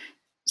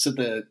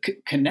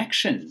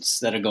connections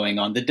that are going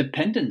on, the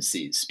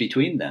dependencies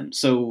between them.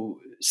 So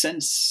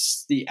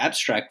since the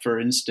abstract, for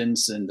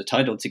instance, and the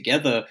title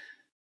together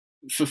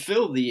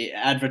fulfill the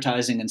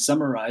advertising and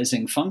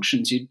summarizing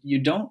functions, you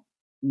don't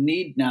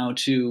need now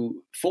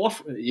to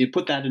you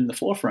put that in the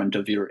forefront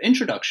of your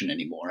introduction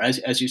anymore.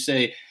 As you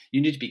say,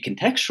 you need to be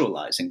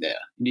contextualizing there.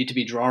 You need to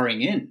be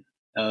drawing in.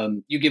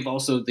 You give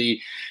also the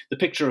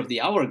picture of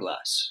the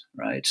hourglass,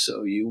 right?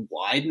 So you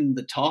widen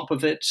the top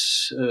of it,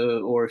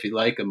 or if you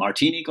like, a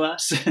martini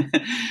glass,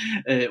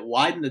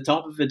 widen the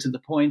top of it to the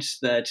point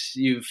that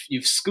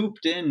you've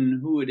scooped in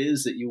who it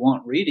is that you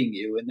want reading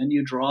you, and then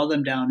you draw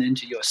them down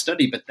into your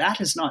study. But that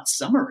is not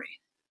summary,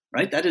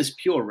 right? That is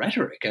pure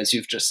rhetoric, as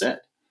you've just said.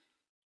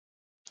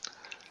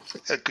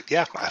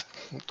 Yeah, I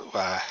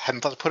hadn't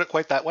thought to put it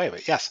quite that way,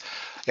 but yes.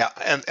 Yeah,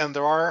 and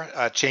there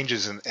are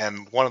changes,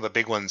 and one of the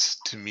big ones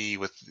to me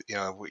with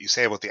what you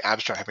say about the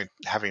abstract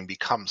having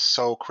become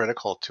so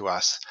critical to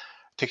us,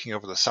 taking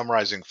over the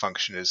summarizing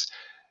function is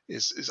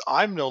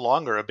I'm no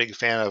longer a big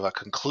fan of a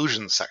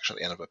conclusion section at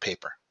the end of a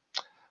paper,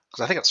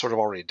 because I think it's sort of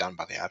already done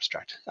by the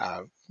abstract.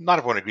 Not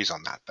everyone agrees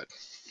on that, but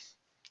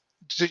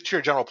to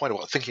your general point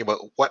about thinking about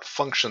what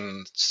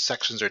function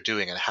sections are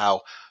doing and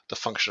how the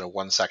function of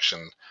one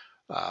section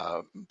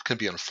can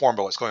be informed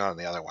by what's going on in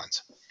the other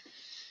ones.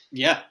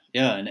 Yeah,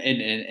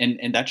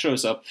 and that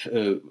shows up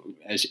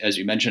as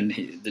you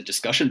mentioned, the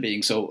discussion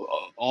being so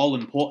all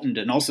important,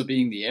 and also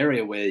being the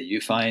area where you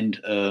find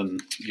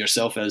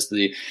yourself as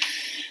the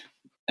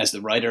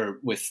writer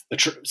with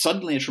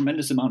suddenly a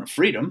tremendous amount of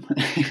freedom,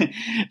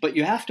 but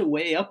you have to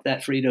weigh up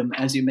that freedom,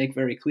 as you make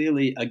very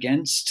clearly,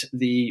 against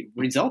the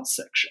results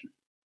section,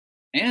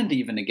 and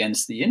even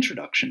against the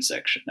introduction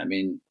section. I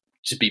mean,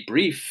 to be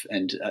brief,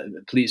 and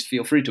please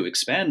feel free to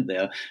expand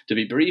there. To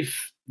be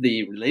brief,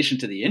 the relation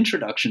to the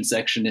introduction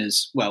section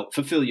is, well,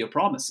 fulfill your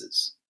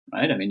promises,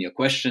 right? I mean, your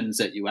questions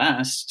that you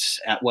asked,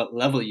 at what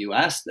level you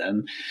asked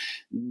them,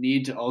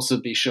 need to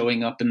also be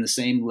showing up in the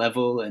same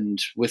level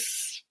and with,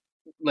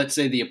 let's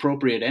say, the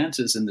appropriate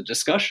answers in the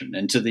discussion.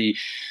 And to the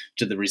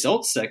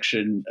results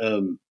section,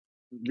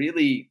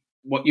 really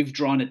what you've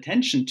drawn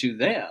attention to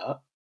there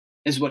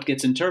is what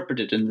gets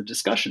interpreted in the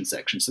discussion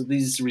section. So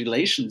these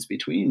relations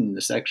between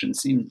the sections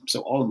seem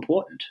so all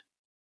important.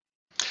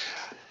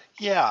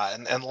 Yeah,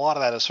 and a lot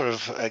of that is sort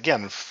of,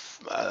 again,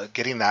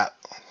 getting that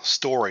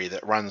story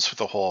that runs through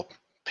the whole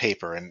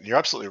paper. And you're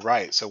absolutely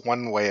right. So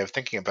one way of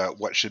thinking about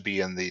what should be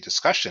in the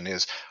discussion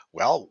is,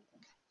 well,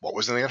 what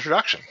was in the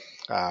introduction?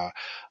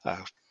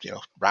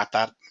 Wrap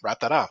that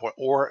up.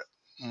 Or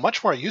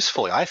much more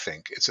usefully, I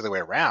think, it's the other way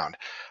around.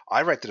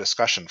 I write the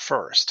discussion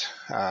first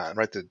and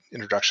write the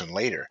introduction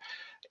later.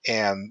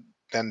 And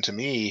then to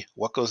me,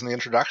 what goes in the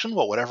introduction?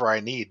 Well, whatever I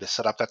need to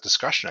set up that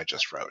discussion I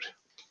just wrote.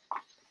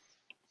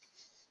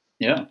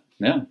 Yeah.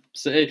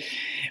 So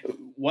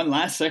one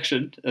last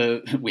section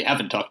we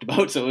haven't talked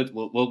about, so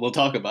we'll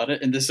talk about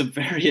it. And there's some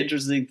very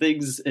interesting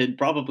things, and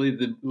probably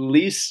the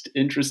least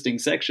interesting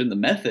section, the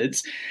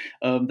methods,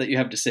 that you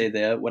have to say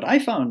there. What I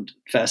found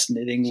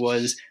fascinating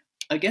was,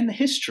 again, the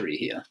history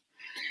here.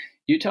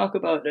 You talk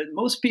about,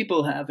 most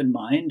people have in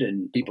mind,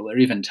 and people are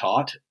even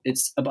taught,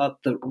 it's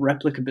about the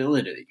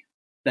replicability,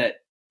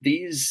 that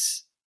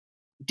these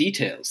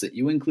details that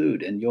you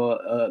include in your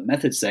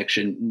method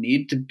section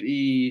need to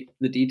be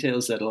the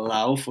details that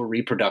allow for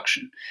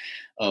reproduction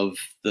of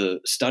the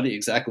study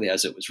exactly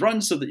as it was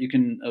run, so that you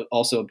can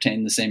also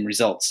obtain the same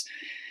results.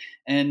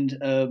 And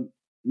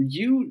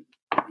you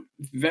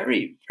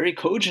very, very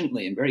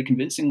cogently and very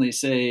convincingly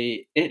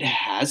say it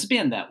has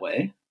been that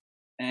way,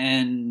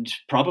 and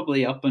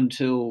probably up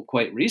until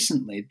quite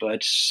recently,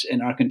 but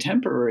in our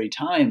contemporary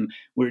time,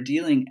 we're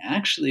dealing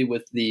actually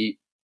with the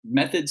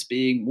methods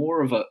being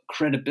more of a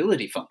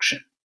credibility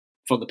function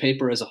for the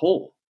paper as a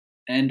whole.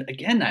 And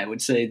again, I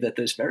would say that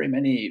there's very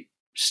many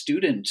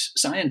student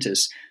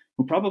scientists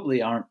who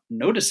probably aren't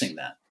noticing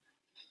that.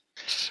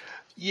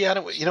 Yeah,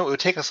 it would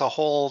take us a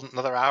whole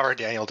another hour,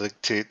 Daniel,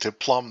 to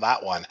plumb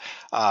that one.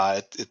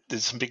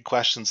 There's some big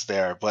questions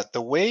there, but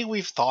the way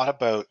we've thought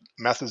about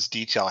methods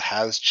detail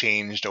has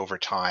changed over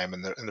time,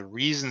 and the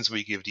reasons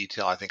we give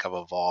detail, I think, have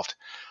evolved.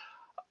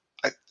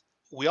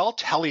 We all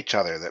tell each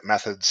other that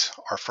methods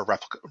are for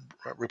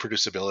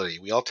reproducibility.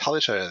 We all tell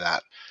each other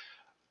that,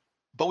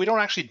 but we don't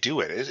actually do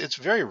it. It's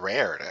very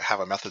rare to have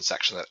a method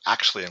section that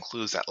actually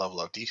includes that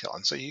level of detail,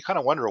 and so you kind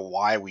of wonder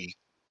why we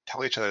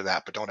tell each other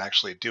that but don't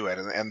actually do it.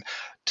 And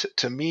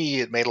to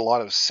me, it made a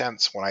lot of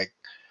sense when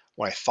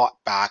I thought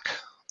back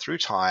through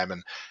time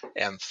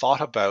and thought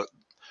about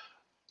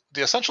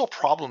the essential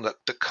problem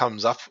that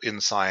comes up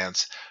in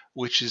science,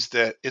 which is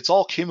that it's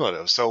all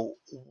cumulative. So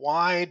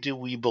why do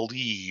we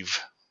believe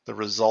the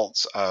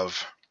results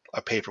of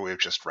a paper we've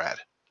just read?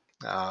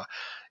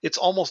 It's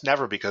almost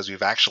never because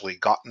we've actually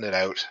gotten it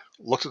out,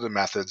 looked at the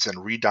methods, and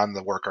redone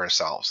the work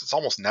ourselves. It's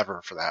almost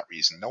never for that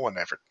reason. No one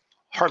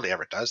hardly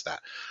ever does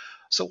that.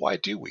 So why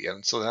do we?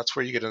 And so that's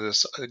where you get into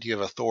this idea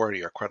of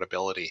authority or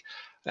credibility.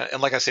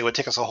 And like I say, it would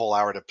take us a whole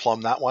hour to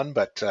plumb that one,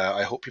 but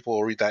I hope people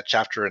will read that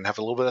chapter and have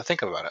a little bit of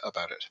think about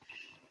it.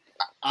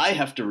 I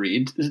have to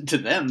read to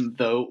them,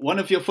 though, one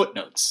of your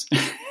footnotes,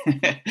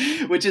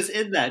 which is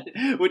in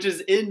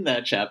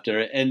that chapter,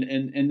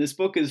 and this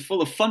book is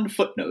full of fun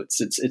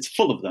footnotes. It's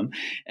full of them,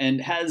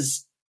 and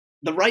has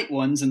the right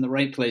ones in the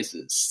right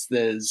places.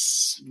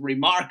 There's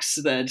remarks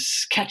that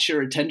catch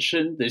your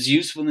attention, there's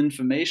useful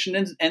information,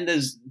 and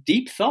there's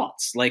deep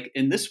thoughts, like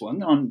in this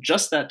one on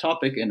just that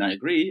topic. And I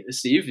agree,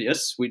 Steve,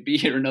 yes, we'd be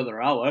here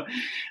another hour.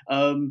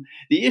 The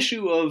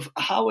issue of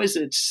how is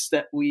it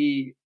that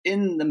we,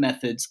 in the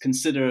methods,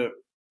 consider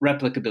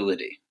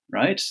replicability,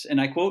 right? And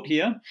I quote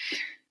here,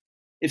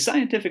 "If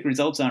scientific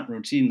results aren't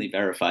routinely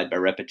verified by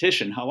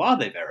repetition, how are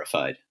they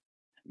verified?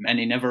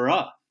 Many never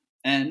are.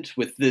 And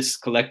with this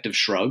collective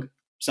shrug,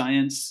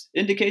 science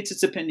indicates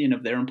its opinion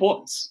of their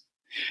importance.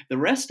 The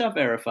rest are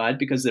verified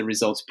because their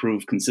results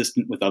prove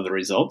consistent with other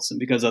results and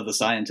because other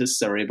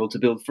scientists are able to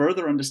build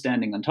further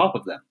understanding on top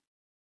of them."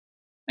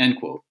 End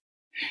quote.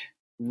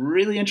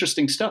 Really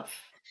interesting stuff.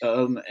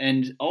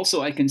 And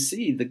also I can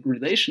see the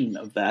relation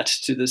of that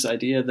to this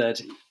idea that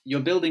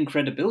you're building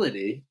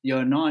credibility.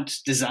 You're not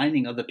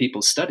designing other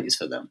people's studies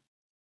for them.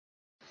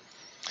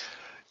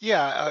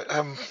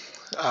 Yeah,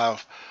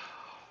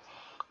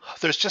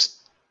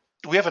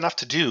 we have enough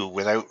to do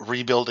without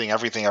rebuilding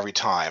everything every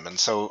time, and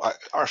so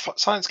our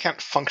science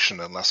can't function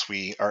unless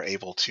we are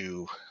able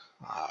to,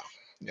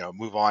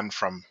 move on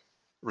from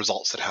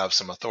results that have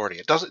some authority.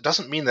 It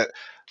doesn't mean that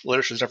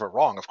literature is never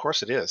wrong. Of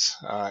course, it is,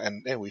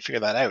 and we figure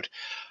that out.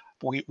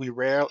 But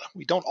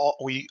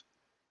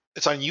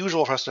it's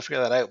unusual for us to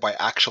figure that out by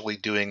actually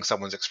doing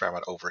someone's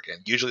experiment over again.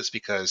 Usually, it's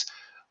because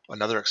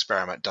another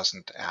experiment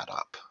doesn't add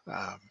up.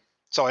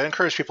 So I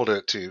encourage people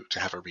to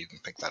have a read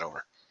and think that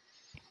over.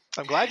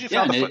 I'm glad you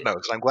found the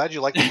footnotes. I'm glad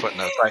you like the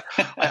footnotes.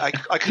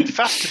 I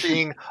confess to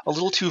being a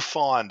little too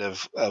fond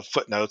of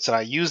footnotes, and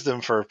I use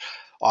them for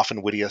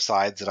often witty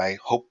asides that I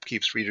hope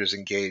keeps readers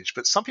engaged.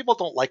 But some people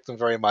don't like them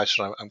very much,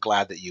 and I'm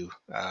glad that you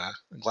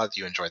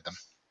enjoyed them.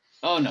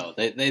 Oh no,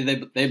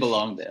 they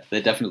belong there.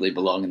 They definitely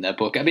belong in that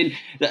book. I mean,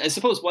 I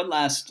suppose one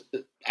last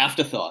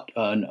afterthought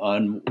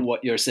on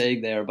what you're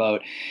saying there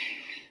about,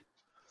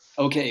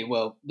 okay,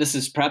 well, this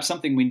is perhaps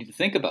something we need to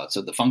think about.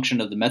 So the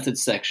function of the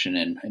methods section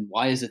and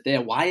why is it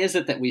there? Why is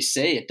it that we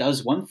say it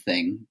does one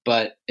thing,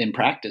 but in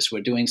practice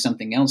we're doing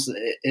something else?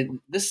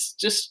 This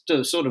just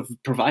to sort of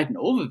provide an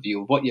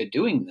overview of what you're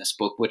doing in this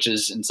book, which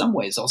is in some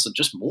ways also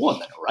just more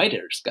than a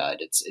writer's guide.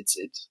 It's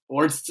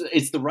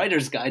the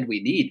writer's guide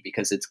we need,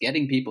 because it's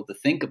getting people to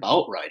think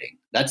about writing.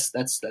 That's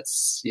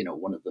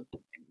one of the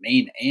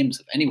main aims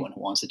of anyone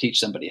who wants to teach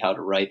somebody how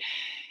to write.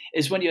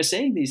 is when you're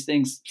saying these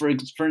things, for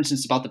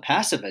instance, about the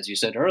passive, as you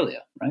said earlier,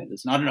 right?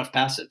 There's not enough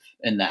passive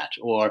in that,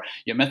 or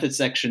your method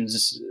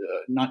section's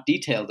not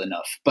detailed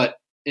enough. But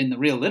in the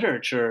real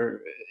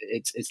literature,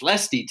 it's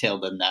less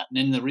detailed than that. And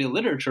in the real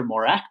literature,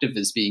 more active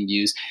is being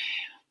used.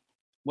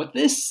 What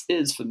this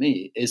is, for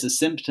me, is a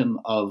symptom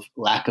of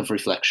lack of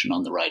reflection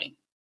on the writing.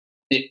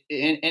 And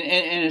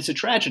it's a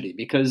tragedy,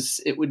 because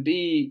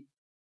you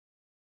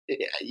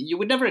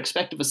would never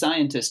expect of a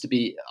scientist to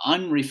be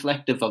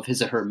unreflective of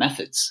his or her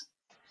methods.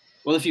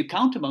 Well, if you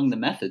count among the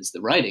methods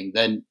the writing,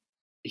 then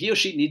he or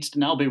she needs to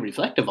now be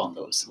reflective on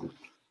those.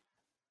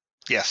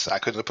 Yes, I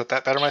couldn't have put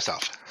that better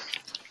myself.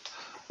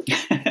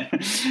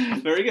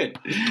 Very good.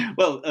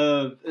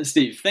 Well,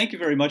 Steve, thank you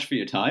very much for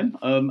your time.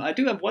 I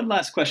do have one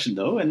last question,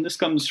 though, and this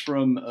comes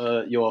from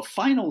your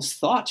final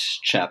thought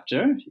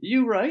chapter.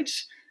 You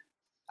write,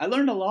 I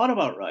learned a lot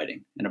about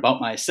writing and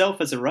about myself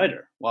as a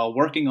writer while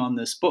working on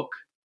this book.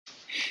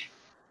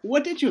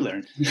 What did you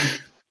learn?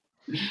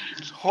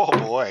 Oh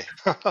boy,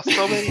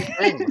 so many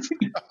things.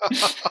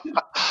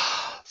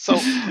 So,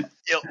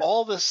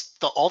 all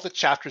the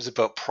chapters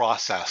about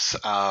process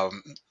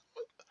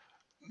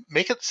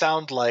make it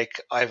sound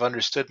like I've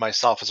understood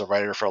myself as a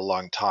writer for a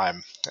long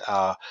time.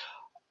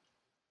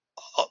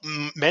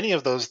 Many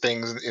of those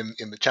things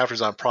in the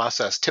chapters on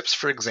process, tips,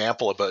 for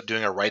example, about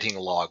doing a writing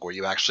log where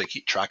you actually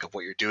keep track of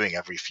what you're doing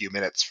every few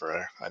minutes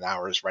for an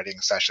hour's writing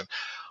session.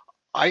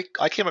 I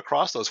came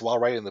across those while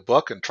writing the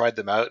book and tried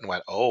them out and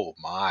went, oh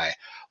my,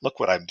 look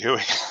what I'm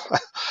doing.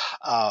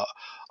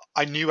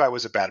 I knew I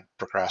was a bad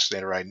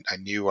procrastinator. I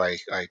knew I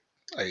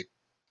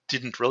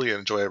didn't really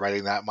enjoy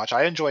writing that much.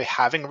 I enjoy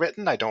having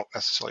written. I don't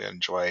necessarily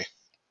enjoy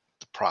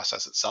the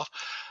process itself.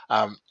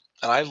 And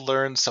I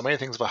learned so many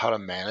things about how to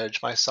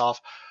manage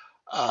myself.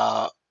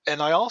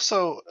 And I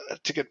also,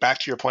 to get back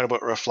to your point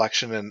about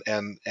reflection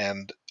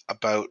and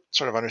about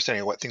sort of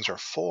understanding what things are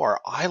for,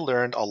 I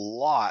learned a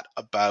lot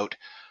about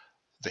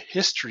the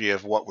history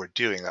of what we're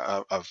doing,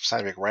 of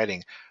scientific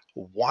writing,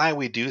 why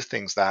we do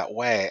things that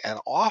way. And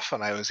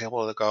often I was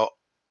able to go,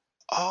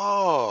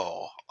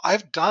 oh,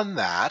 I've done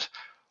that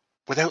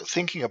without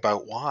thinking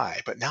about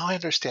why, but now I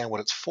understand what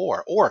it's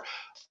for. Or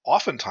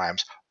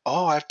oftentimes,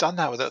 oh, I've done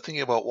that without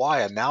thinking about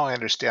why, and now I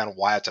understand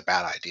why it's a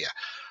bad idea.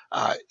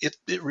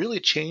 It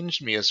really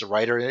changed me as a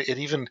writer. It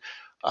even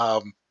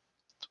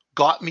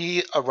got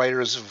me a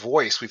writer's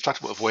voice. We've talked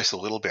about voice a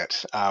little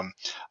bit. I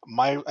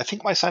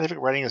think my scientific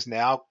writing is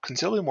now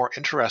considerably more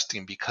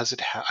interesting because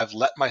I've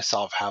let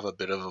myself have a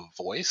bit of a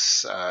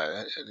voice,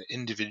 an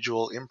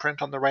individual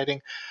imprint on the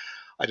writing.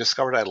 I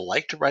discovered I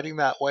liked writing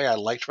that way. I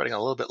liked writing a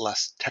little bit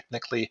less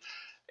technically.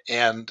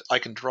 And I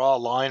can draw a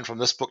line from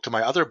this book to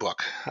my other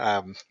book,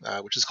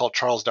 which is called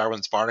Charles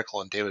Darwin's Barnacle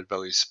and David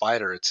Bowie's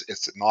Spider.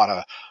 It's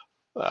not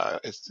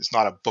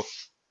a book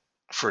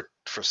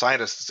for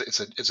scientists.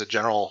 It's a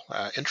general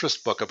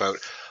interest book about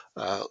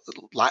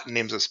Latin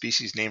names of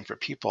species named for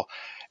people.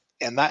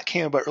 And that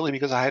came about really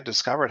because I had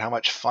discovered how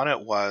much fun it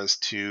was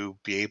to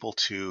be able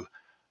to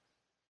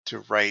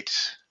write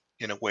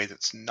in a way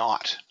that's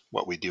not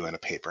what we do in a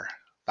paper.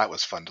 That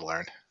was fun to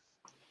learn.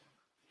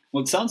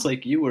 Well, it sounds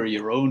like you were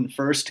your own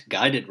first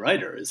guided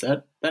writer. Is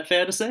that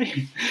fair to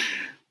say?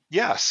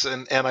 Yes,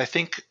 and I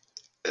think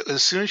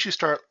as soon as you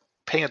start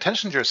paying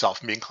attention to yourself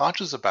and being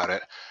conscious about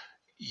it,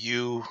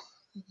 you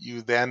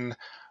then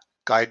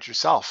guide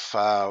yourself.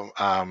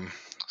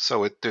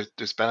 So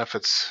there's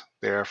benefits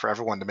there for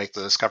everyone to make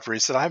the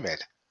discoveries that I made.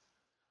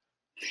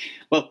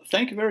 Well,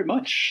 thank you very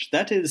much.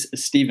 That is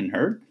Stephen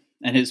Hurd,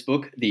 and his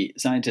book, The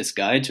Scientist's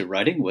Guide to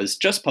Writing, was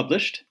just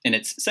published in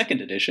its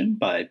second edition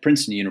by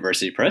Princeton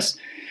University Press.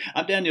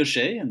 I'm Daniel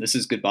Shea, and this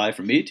is goodbye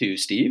from me to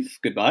Steve.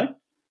 Goodbye.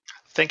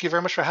 Thank you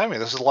very much for having me.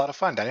 This was a lot of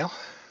fun, Daniel.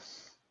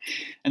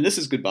 And this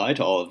is goodbye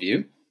to all of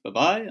you.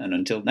 Bye-bye, and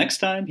until next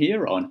time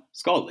here on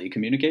Scholarly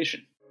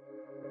Communication.